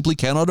countries simply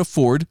cannot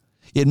afford.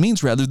 It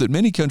means rather that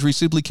many countries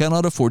simply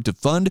cannot afford to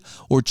fund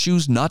or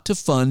choose not to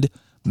fund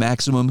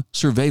maximum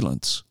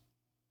surveillance.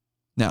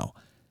 Now,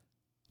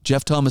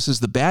 Jeff Thomas says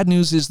the bad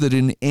news is that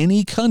in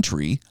any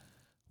country,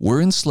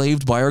 we're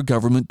enslaved by our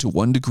government to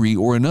one degree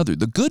or another.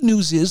 The good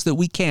news is that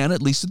we can,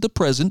 at least at the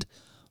present,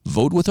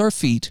 vote with our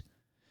feet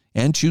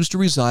and choose to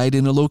reside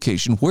in a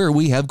location where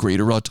we have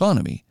greater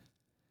autonomy.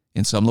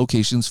 In some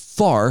locations,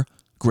 far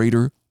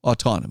greater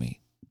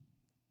autonomy.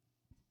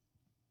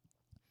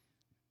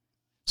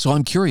 So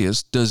I'm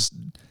curious, does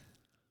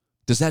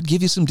that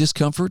give you some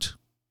discomfort? Does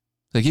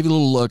that give you a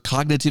little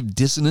cognitive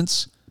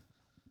dissonance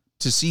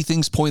to see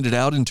things pointed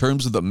out in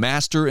terms of the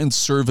master and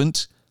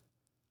servant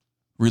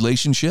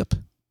relationship?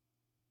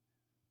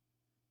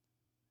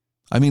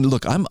 I mean,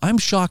 look, I'm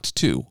shocked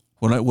too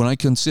when I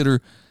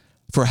consider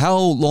for how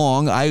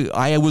long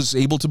I was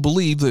able to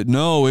believe that,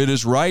 no, it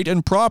is right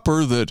and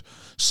proper that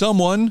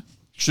someone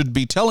should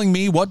be telling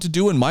me what to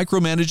do and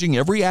micromanaging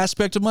every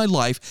aspect of my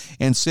life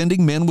and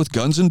sending men with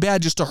guns and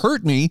badges to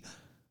hurt me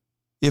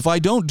if I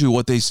don't do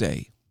what they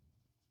say.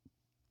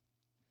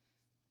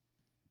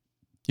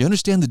 You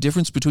understand the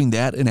difference between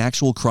that and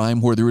actual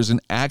crime where there is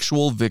an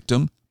actual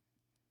victim?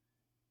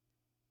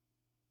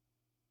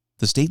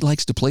 The state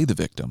likes to play the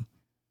victim.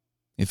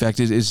 In fact,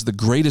 it is the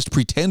greatest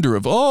pretender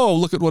of, oh,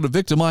 look at what a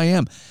victim I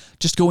am.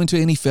 Just go into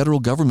any federal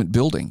government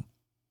building.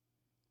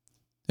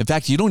 In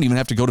fact, you don't even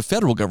have to go to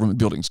federal government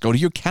buildings. Go to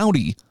your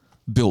county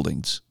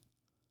buildings.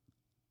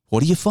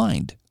 What do you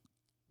find?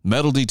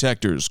 Metal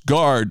detectors,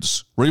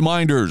 guards,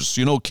 reminders,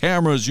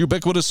 cameras,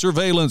 ubiquitous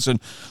surveillance,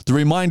 and the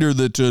reminder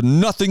that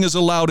nothing is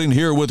allowed in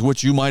here with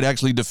which you might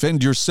actually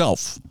defend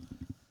yourself.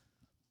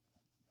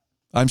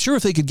 I'm sure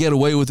if they could get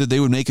away with it, they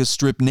would make us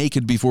strip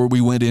naked before we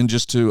went in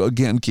just to,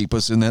 again, keep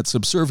us in that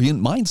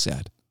subservient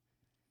mindset.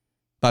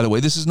 By the way,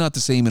 this is not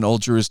the same in all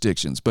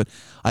jurisdictions, but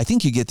I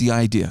think you get the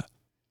idea.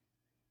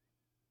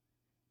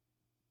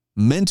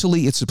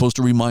 Mentally, it's supposed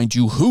to remind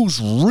you who's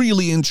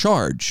really in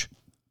charge.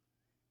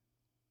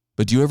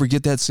 But do you ever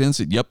get that sense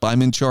that, yep,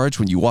 I'm in charge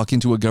when you walk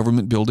into a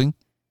government building?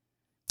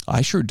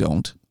 I sure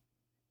don't.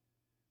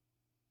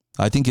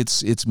 I think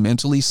it's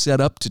mentally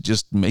set up to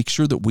just make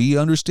sure that we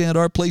understand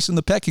our place in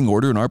the pecking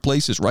order, and our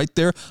place is right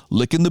there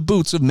licking the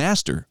boots of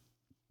master.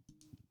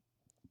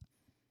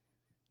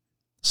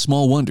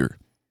 Small wonder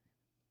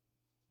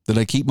that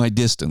I keep my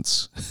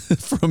distance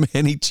from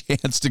any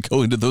chance to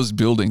go into those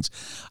buildings.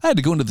 I had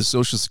to go into the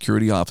Social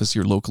Security office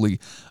here locally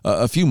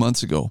a few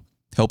months ago,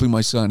 helping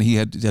my son. He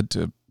had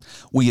to,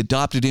 we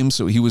adopted him,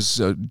 so he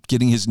was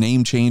getting his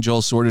name change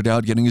all sorted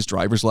out, getting his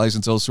driver's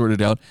license all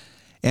sorted out.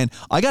 And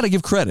I got to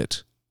give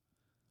credit.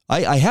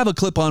 I have a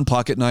clip-on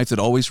pocket knife that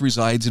always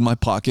resides in my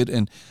pocket,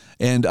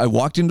 and I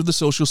walked into the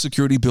Social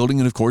Security building,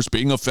 and of course,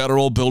 being a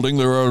federal building,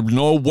 there are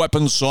no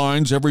weapon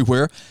signs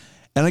everywhere.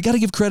 And I got to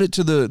give credit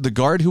to the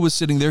guard who was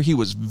sitting there. He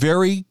was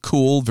very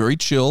cool, very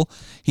chill.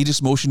 He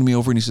just motioned me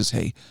over and he says,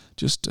 hey,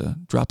 just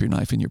drop your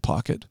knife in your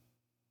pocket.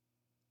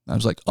 I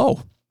was like,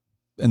 oh.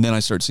 And then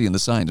I start seeing the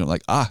signs. I'm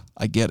like, I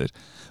get it.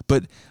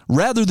 But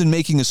rather than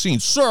making a scene,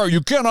 sir,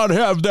 you cannot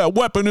have that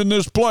weapon in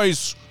this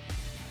place,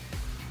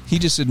 he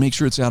just said, make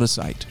sure it's out of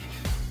sight.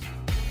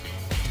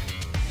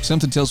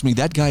 Something tells me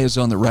that guy is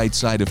on the right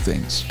side of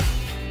things.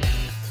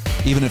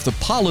 Even if the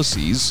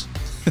policies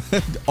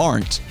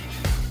aren't.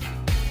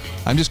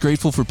 I'm just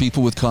grateful for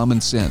people with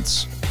common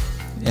sense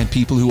and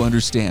people who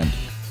understand.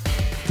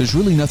 There's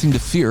really nothing to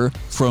fear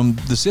from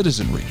the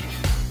citizenry.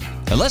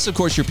 Unless, of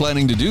course, you're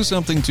planning to do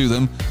something to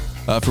them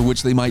for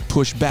which they might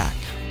push back.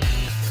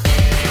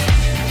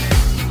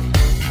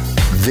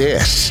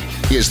 This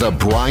is the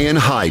Bryan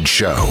Hyde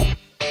Show.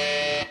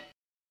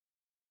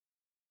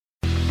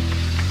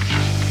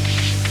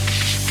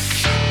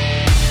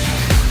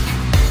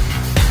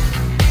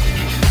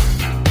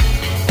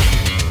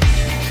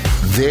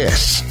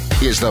 This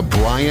is the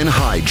Bryan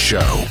Hyde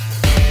Show.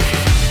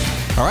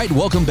 All right,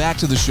 welcome back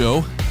to the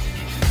show.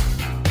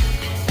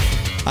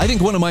 I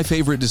think one of my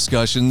favorite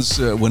discussions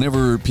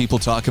whenever people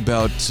talk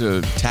about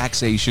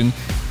taxation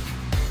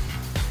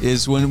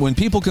is when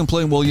people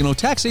complain, well, you know,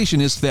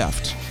 taxation is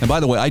theft. And by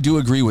the way, I do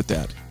agree with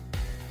that.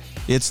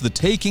 It's the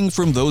taking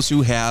from those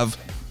who have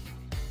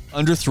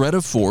under threat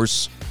of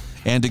force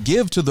and to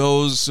give to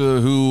those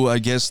who I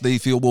guess they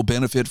feel will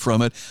benefit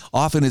from it.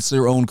 Often it's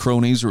their own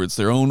cronies or it's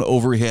their own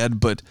overhead,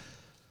 but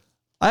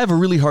I have a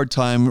really hard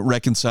time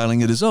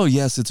reconciling it as, oh,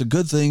 yes, it's a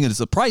good thing and it's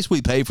the price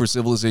we pay for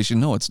civilization.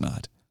 No, it's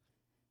not.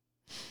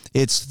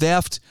 It's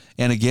theft,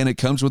 and again, it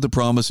comes with the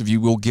promise of you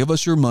will give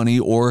us your money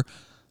or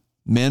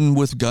men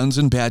with guns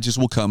and badges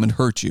will come and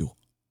hurt you.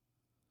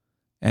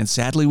 And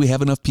sadly, we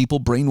have enough people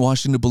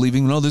brainwashed into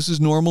believing, no, this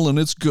is normal and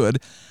it's good.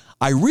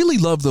 I really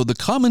love, though, the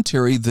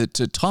commentary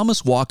that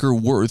Thomas Walker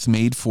Worth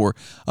made for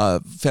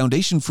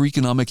Foundation for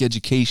Economic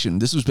Education.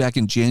 This was back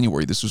in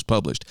January. This was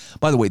published.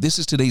 By the way, this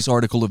is today's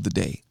article of the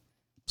day.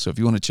 So if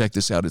you want to check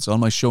this out, it's on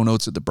my show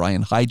notes at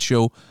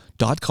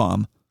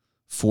thebryanhydeshow.com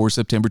for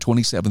September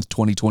 27th,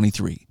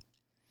 2023.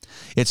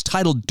 It's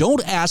titled,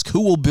 Don't Ask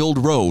Who Will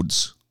Build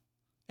Roads.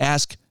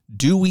 Ask,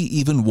 do we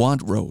even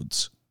want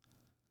roads?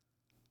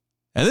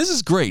 And this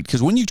is great,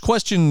 because when you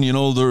question, you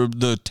know,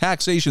 the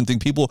taxation thing,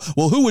 people,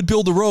 well, who would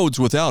build the roads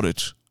without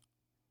it?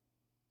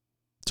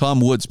 Tom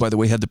Woods, by the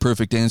way, had the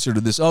perfect answer to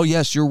this. Oh,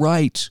 yes, you're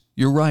right.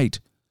 You're right.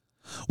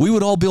 We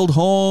would all build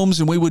homes,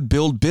 and we would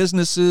build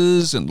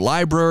businesses and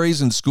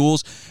libraries and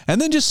schools, and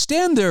then just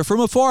stand there from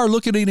afar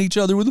looking at each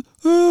other with,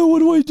 oh, what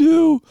do I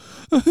do?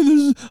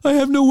 I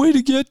have no way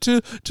to get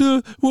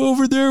to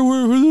over there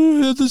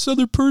where this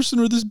other person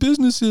or this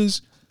business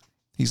is.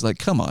 He's like,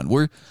 come on,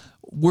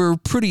 we're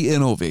pretty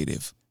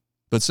innovative,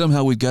 but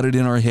somehow we've got it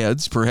in our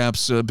heads,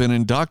 perhaps been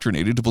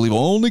indoctrinated to believe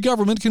only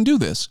government can do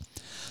this.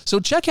 So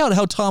check out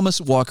how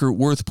Thomas Walker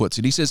Worth puts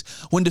it. He says,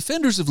 when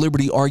defenders of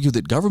liberty argue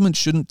that government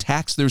shouldn't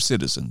tax their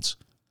citizens,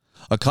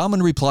 a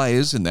common reply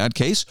is, in that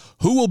case,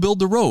 who will build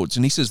the roads?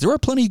 And he says there are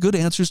plenty of good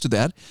answers to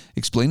that,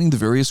 explaining the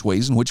various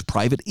ways in which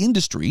private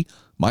industry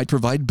might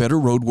provide better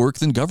road work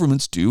than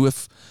governments do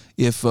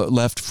if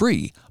left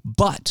free.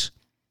 But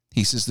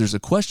he says there's a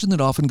question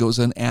that often goes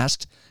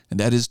unasked, and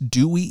that is,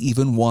 do we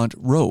even want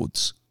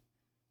roads?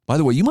 By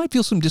the way, you might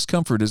feel some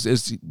discomfort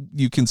as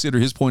you consider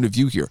his point of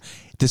view here.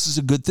 This is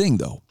a good thing,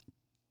 though.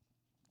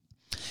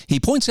 He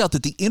points out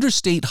that the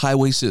interstate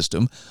highway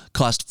system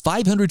cost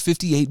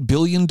 $558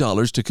 billion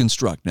to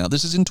construct. Now,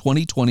 this is in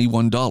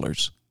 2021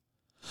 dollars.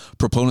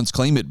 Proponents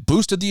claim it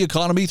boosted the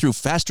economy through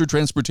faster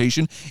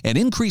transportation and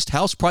increased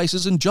house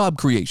prices and job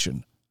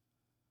creation.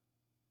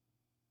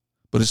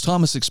 But as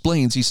Thomas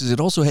explains, he says it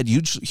also had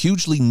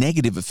hugely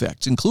negative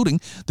effects,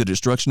 including the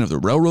destruction of the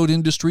railroad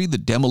industry, the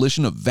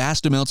demolition of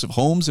vast amounts of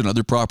homes and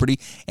other property,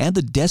 and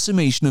the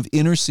decimation of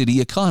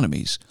inner-city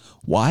economies.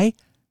 Why?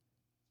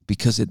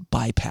 Because it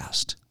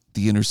bypassed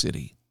the inner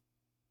city.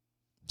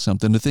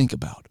 Something to think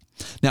about.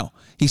 Now,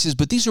 he says,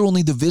 but these are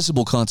only the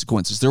visible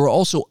consequences. There are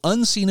also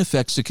unseen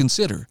effects to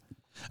consider.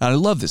 And I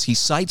love this. He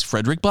cites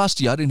Frederick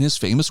Bastiat in his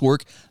famous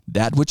work,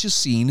 That Which is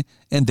Seen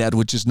and That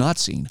Which is Not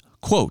Seen.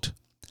 Quote,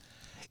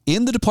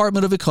 in the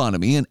Department of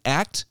Economy, an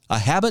act, a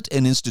habit,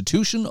 an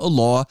institution, a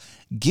law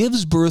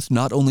gives birth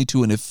not only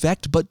to an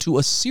effect, but to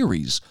a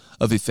series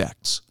of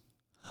effects.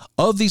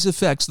 Of these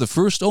effects, the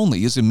first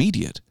only is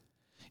immediate.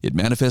 It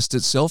manifests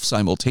itself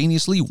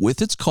simultaneously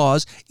with its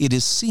cause. It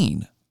is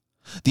seen.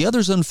 The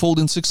others unfold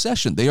in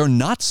succession. They are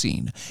not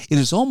seen.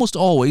 It almost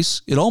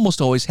always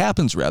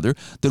happens,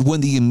 that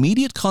when the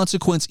immediate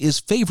consequence is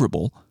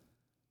favorable,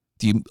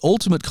 the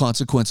ultimate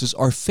consequences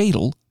are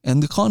fatal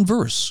and the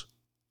converse.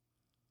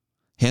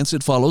 Hence,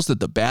 it follows that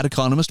the bad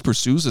economist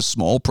pursues a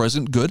small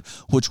present good,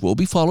 which will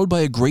be followed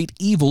by a great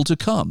evil to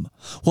come,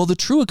 while the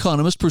true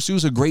economist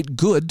pursues a great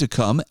good to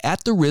come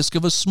at the risk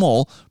of a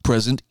small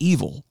present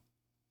evil.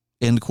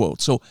 End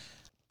quote. So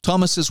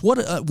Thomas says,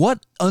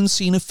 what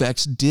unseen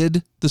effects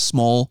did the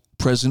small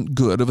present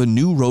good of a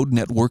new road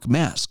network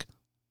mask?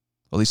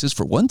 Well, he says,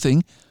 for one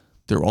thing,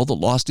 there are all the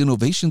lost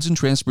innovations in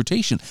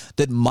transportation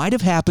that might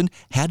have happened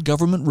had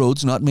government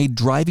roads not made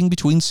driving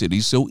between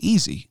cities so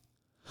easy.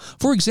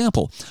 For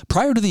example,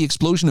 prior to the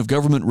explosion of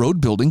government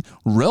road building,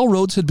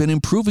 railroads had been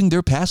improving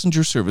their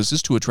passenger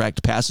services to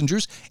attract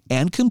passengers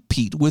and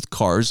compete with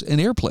cars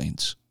and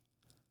airplanes.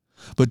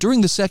 But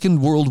during the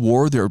Second World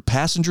War, their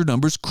passenger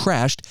numbers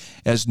crashed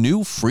as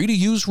new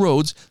free-to-use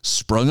roads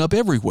sprung up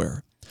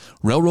everywhere.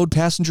 Railroad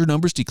passenger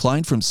numbers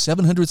declined from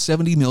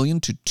 770 million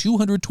to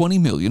 220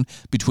 million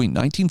between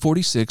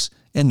 1946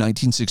 and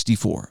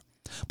 1964.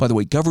 By the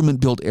way,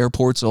 government-built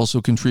airports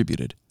also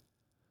contributed.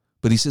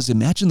 But he says,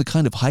 imagine the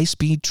kind of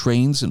high-speed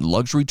trains and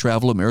luxury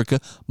travel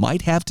America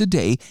might have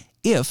today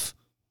if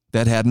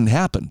that hadn't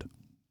happened.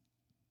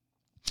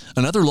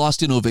 Another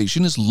lost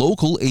innovation is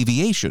local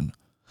aviation.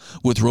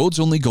 With roads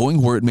only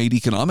going where it made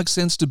economic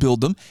sense to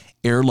build them,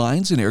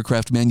 airlines and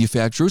aircraft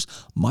manufacturers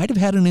might have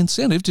had an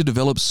incentive to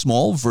develop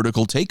small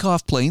vertical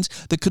takeoff planes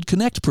that could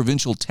connect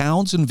provincial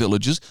towns and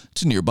villages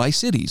to nearby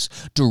cities,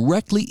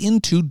 directly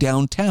into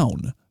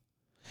downtown.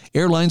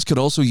 Airlines could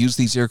also use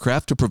these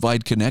aircraft to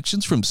provide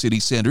connections from city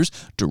centers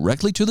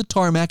directly to the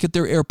tarmac at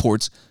their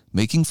airports,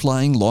 making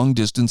flying long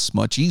distance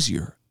much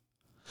easier.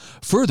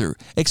 Further,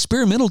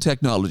 experimental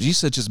technologies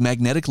such as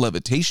magnetic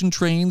levitation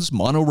trains,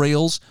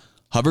 monorails,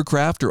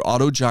 hovercraft, or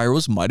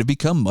autogyros might have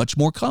become much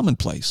more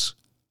commonplace.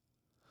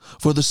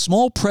 For the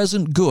small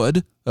present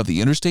good of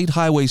the interstate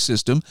highway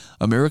system,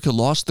 America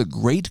lost the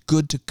great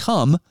good to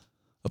come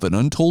of an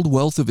untold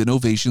wealth of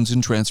innovations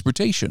in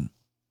transportation.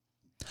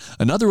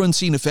 Another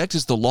unseen effect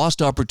is the lost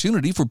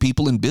opportunity for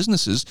people and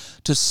businesses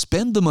to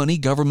spend the money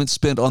government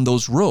spent on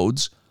those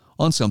roads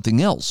on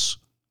something else.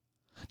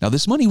 Now,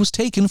 this money was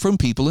taken from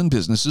people and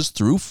businesses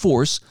through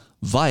force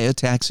via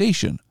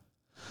taxation.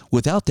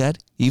 Without that,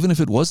 even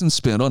if it wasn't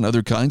spent on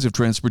other kinds of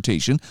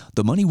transportation,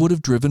 the money would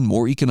have driven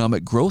more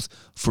economic growth,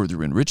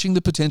 further enriching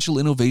the potential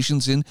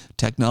innovations in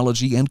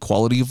technology and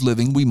quality of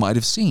living we might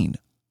have seen.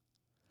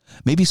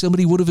 Maybe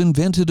somebody would have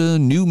invented a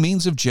new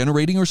means of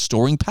generating or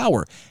storing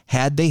power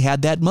had they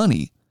had that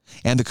money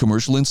and the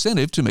commercial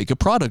incentive to make a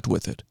product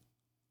with it.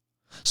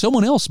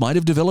 Someone else might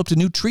have developed a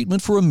new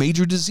treatment for a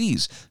major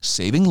disease,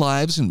 saving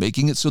lives and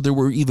making it so there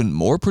were even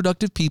more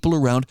productive people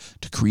around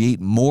to create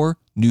more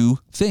new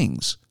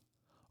things.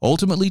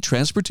 Ultimately,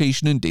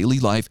 transportation and daily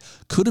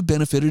life could have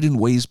benefited in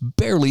ways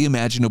barely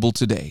imaginable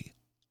today.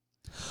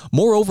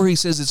 Moreover, he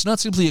says it's not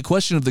simply a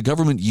question of the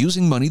government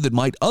using money that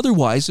might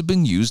otherwise have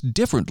been used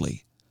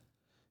differently.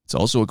 It's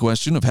also a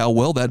question of how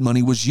well that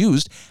money was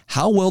used,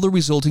 how well the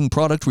resulting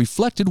product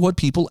reflected what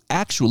people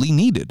actually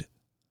needed.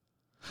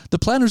 The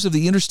planners of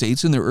the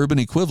interstates and their urban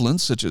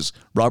equivalents, such as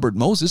Robert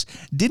Moses,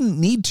 didn't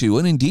need to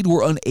and indeed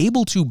were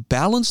unable to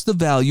balance the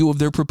value of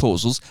their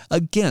proposals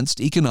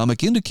against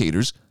economic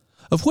indicators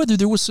of whether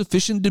there was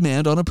sufficient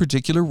demand on a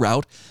particular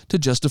route to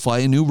justify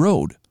a new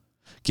road,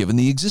 given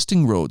the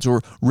existing roads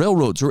or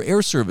railroads or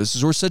air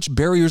services or such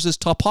barriers as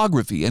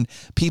topography and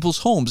people's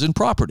homes and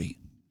property.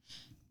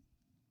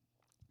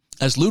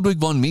 As Ludwig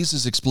von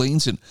Mises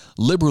explains in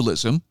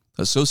Liberalism,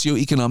 a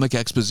socio-economic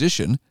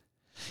exposition,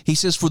 he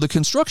says, for the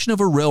construction of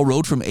a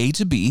railroad from A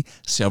to B,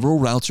 several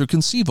routes are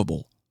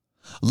conceivable.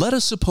 Let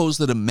us suppose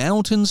that a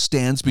mountain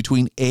stands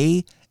between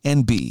A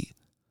and B.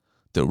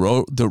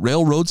 The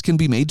railroads can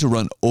be made to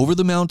run over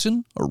the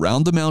mountain,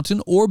 around the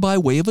mountain, or by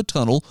way of a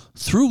tunnel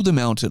through the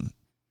mountain.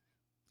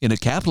 In a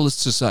capitalist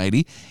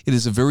society, it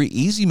is a very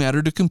easy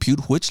matter to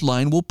compute which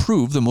line will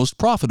prove the most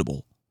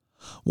profitable.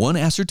 One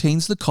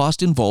ascertains the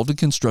cost involved in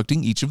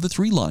constructing each of the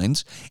three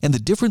lines and the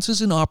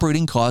differences in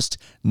operating costs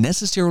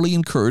necessarily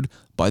incurred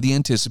by the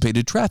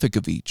anticipated traffic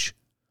of each.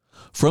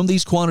 From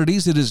these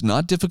quantities, it is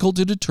not difficult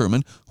to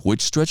determine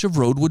which stretch of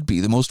road would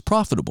be the most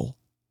profitable.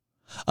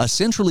 A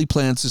centrally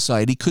planned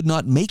society could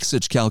not make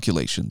such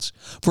calculations,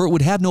 for it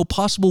would have no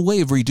possible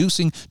way of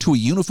reducing to a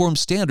uniform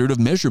standard of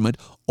measurement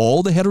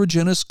all the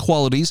heterogeneous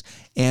qualities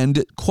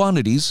and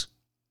quantities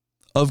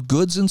of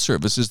goods and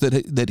services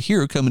that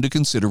here come into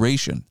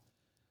consideration.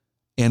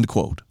 End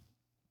quote.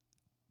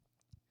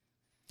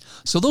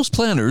 So those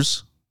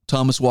planners,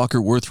 Thomas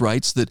Walker Worth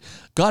writes, that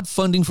got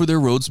funding for their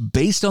roads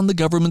based on the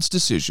government's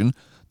decision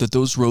that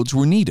those roads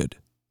were needed.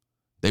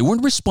 They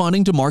weren't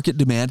responding to market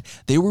demand.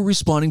 They were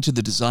responding to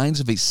the designs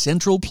of a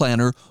central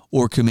planner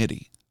or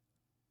committee.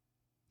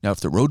 Now, if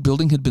the road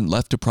building had been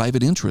left to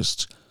private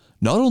interests,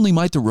 not only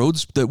might the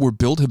roads that were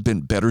built have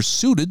been better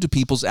suited to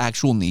people's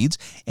actual needs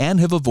and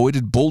have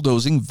avoided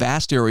bulldozing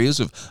vast areas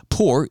of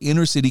poor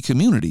inner-city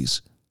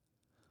communities,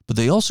 but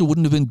they also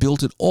wouldn't have been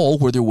built at all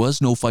where there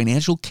was no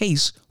financial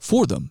case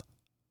for them.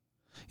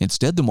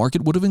 Instead, the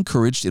market would have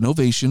encouraged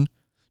innovation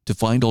to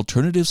find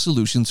alternative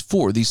solutions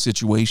for these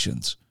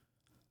situations.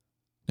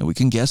 Now, we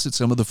can guess at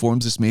some of the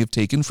forms this may have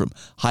taken, from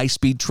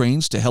high-speed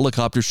trains to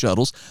helicopter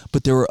shuttles,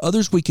 but there are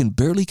others we can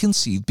barely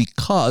conceive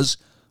because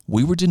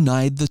we were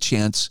denied the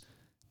chance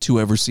to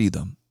ever see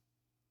them.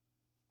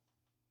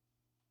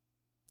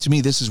 To me,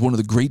 this is one of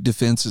the great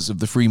defenses of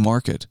the free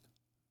market.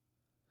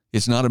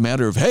 It's not a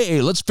matter of, hey,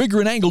 let's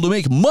figure an angle to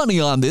make money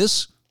on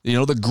this.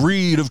 The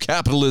greed of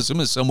capitalism,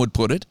 as some would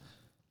put it.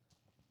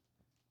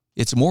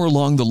 It's more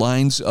along the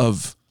lines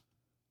of,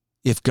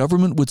 if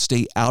government would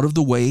stay out of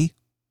the way,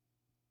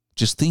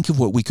 just think of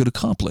what we could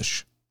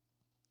accomplish.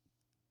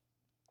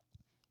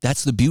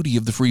 That's the beauty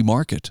of the free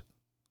market.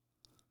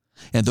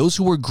 And those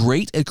who are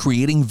great at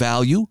creating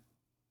value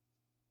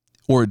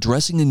or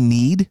addressing a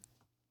need,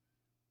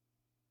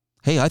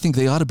 hey, I think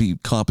they ought to be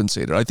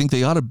compensated. I think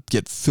they ought to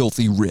get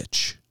filthy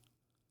rich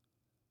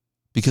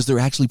because they're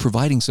actually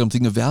providing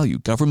something of value.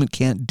 Government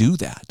can't do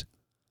that.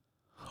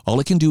 All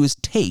it can do is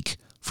take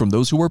from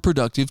those who are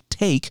productive,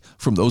 take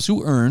from those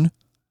who earn,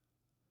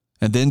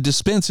 and then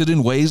dispense it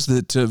in ways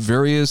that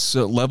various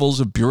levels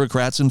of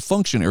bureaucrats and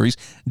functionaries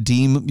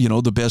deem,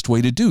 the best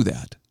way to do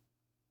that.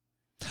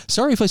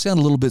 Sorry if I sound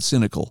a little bit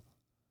cynical,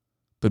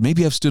 but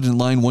maybe I've stood in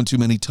line one too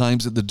many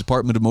times at the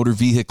Department of Motor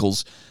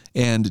Vehicles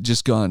and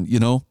just gone,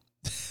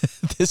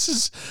 this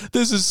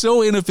is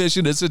so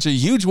inefficient. It's such a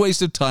huge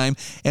waste of time.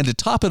 And to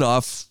top it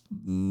off,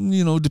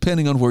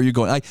 depending on where you're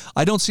going,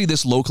 I don't see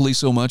this locally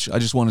so much. I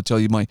just want to tell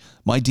you my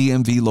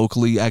DMV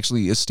locally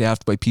actually is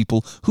staffed by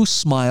people who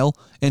smile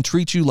and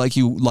treat you like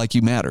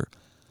you matter.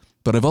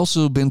 But I've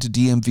also been to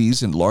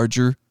DMVs in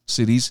larger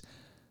cities,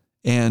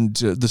 and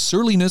the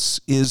surliness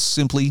is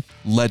simply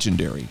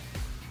legendary.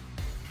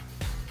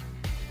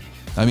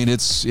 I mean,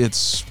 it's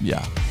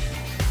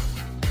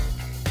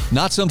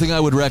not something I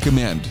would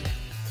recommend.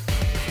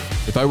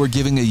 If I were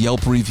giving a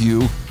Yelp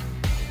review,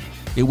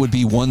 it would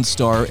be 1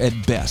 star at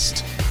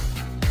best.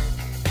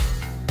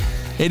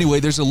 Anyway,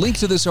 there's a link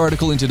to this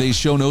article in today's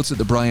show notes at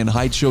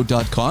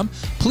thebryanhydeshow.com.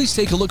 Please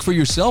take a look for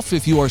yourself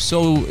if you are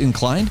so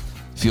inclined.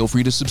 Feel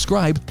free to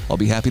subscribe. I'll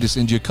be happy to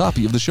send you a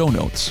copy of the show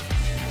notes.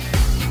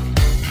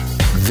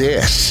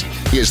 This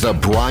is The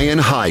Bryan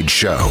Hyde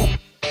Show.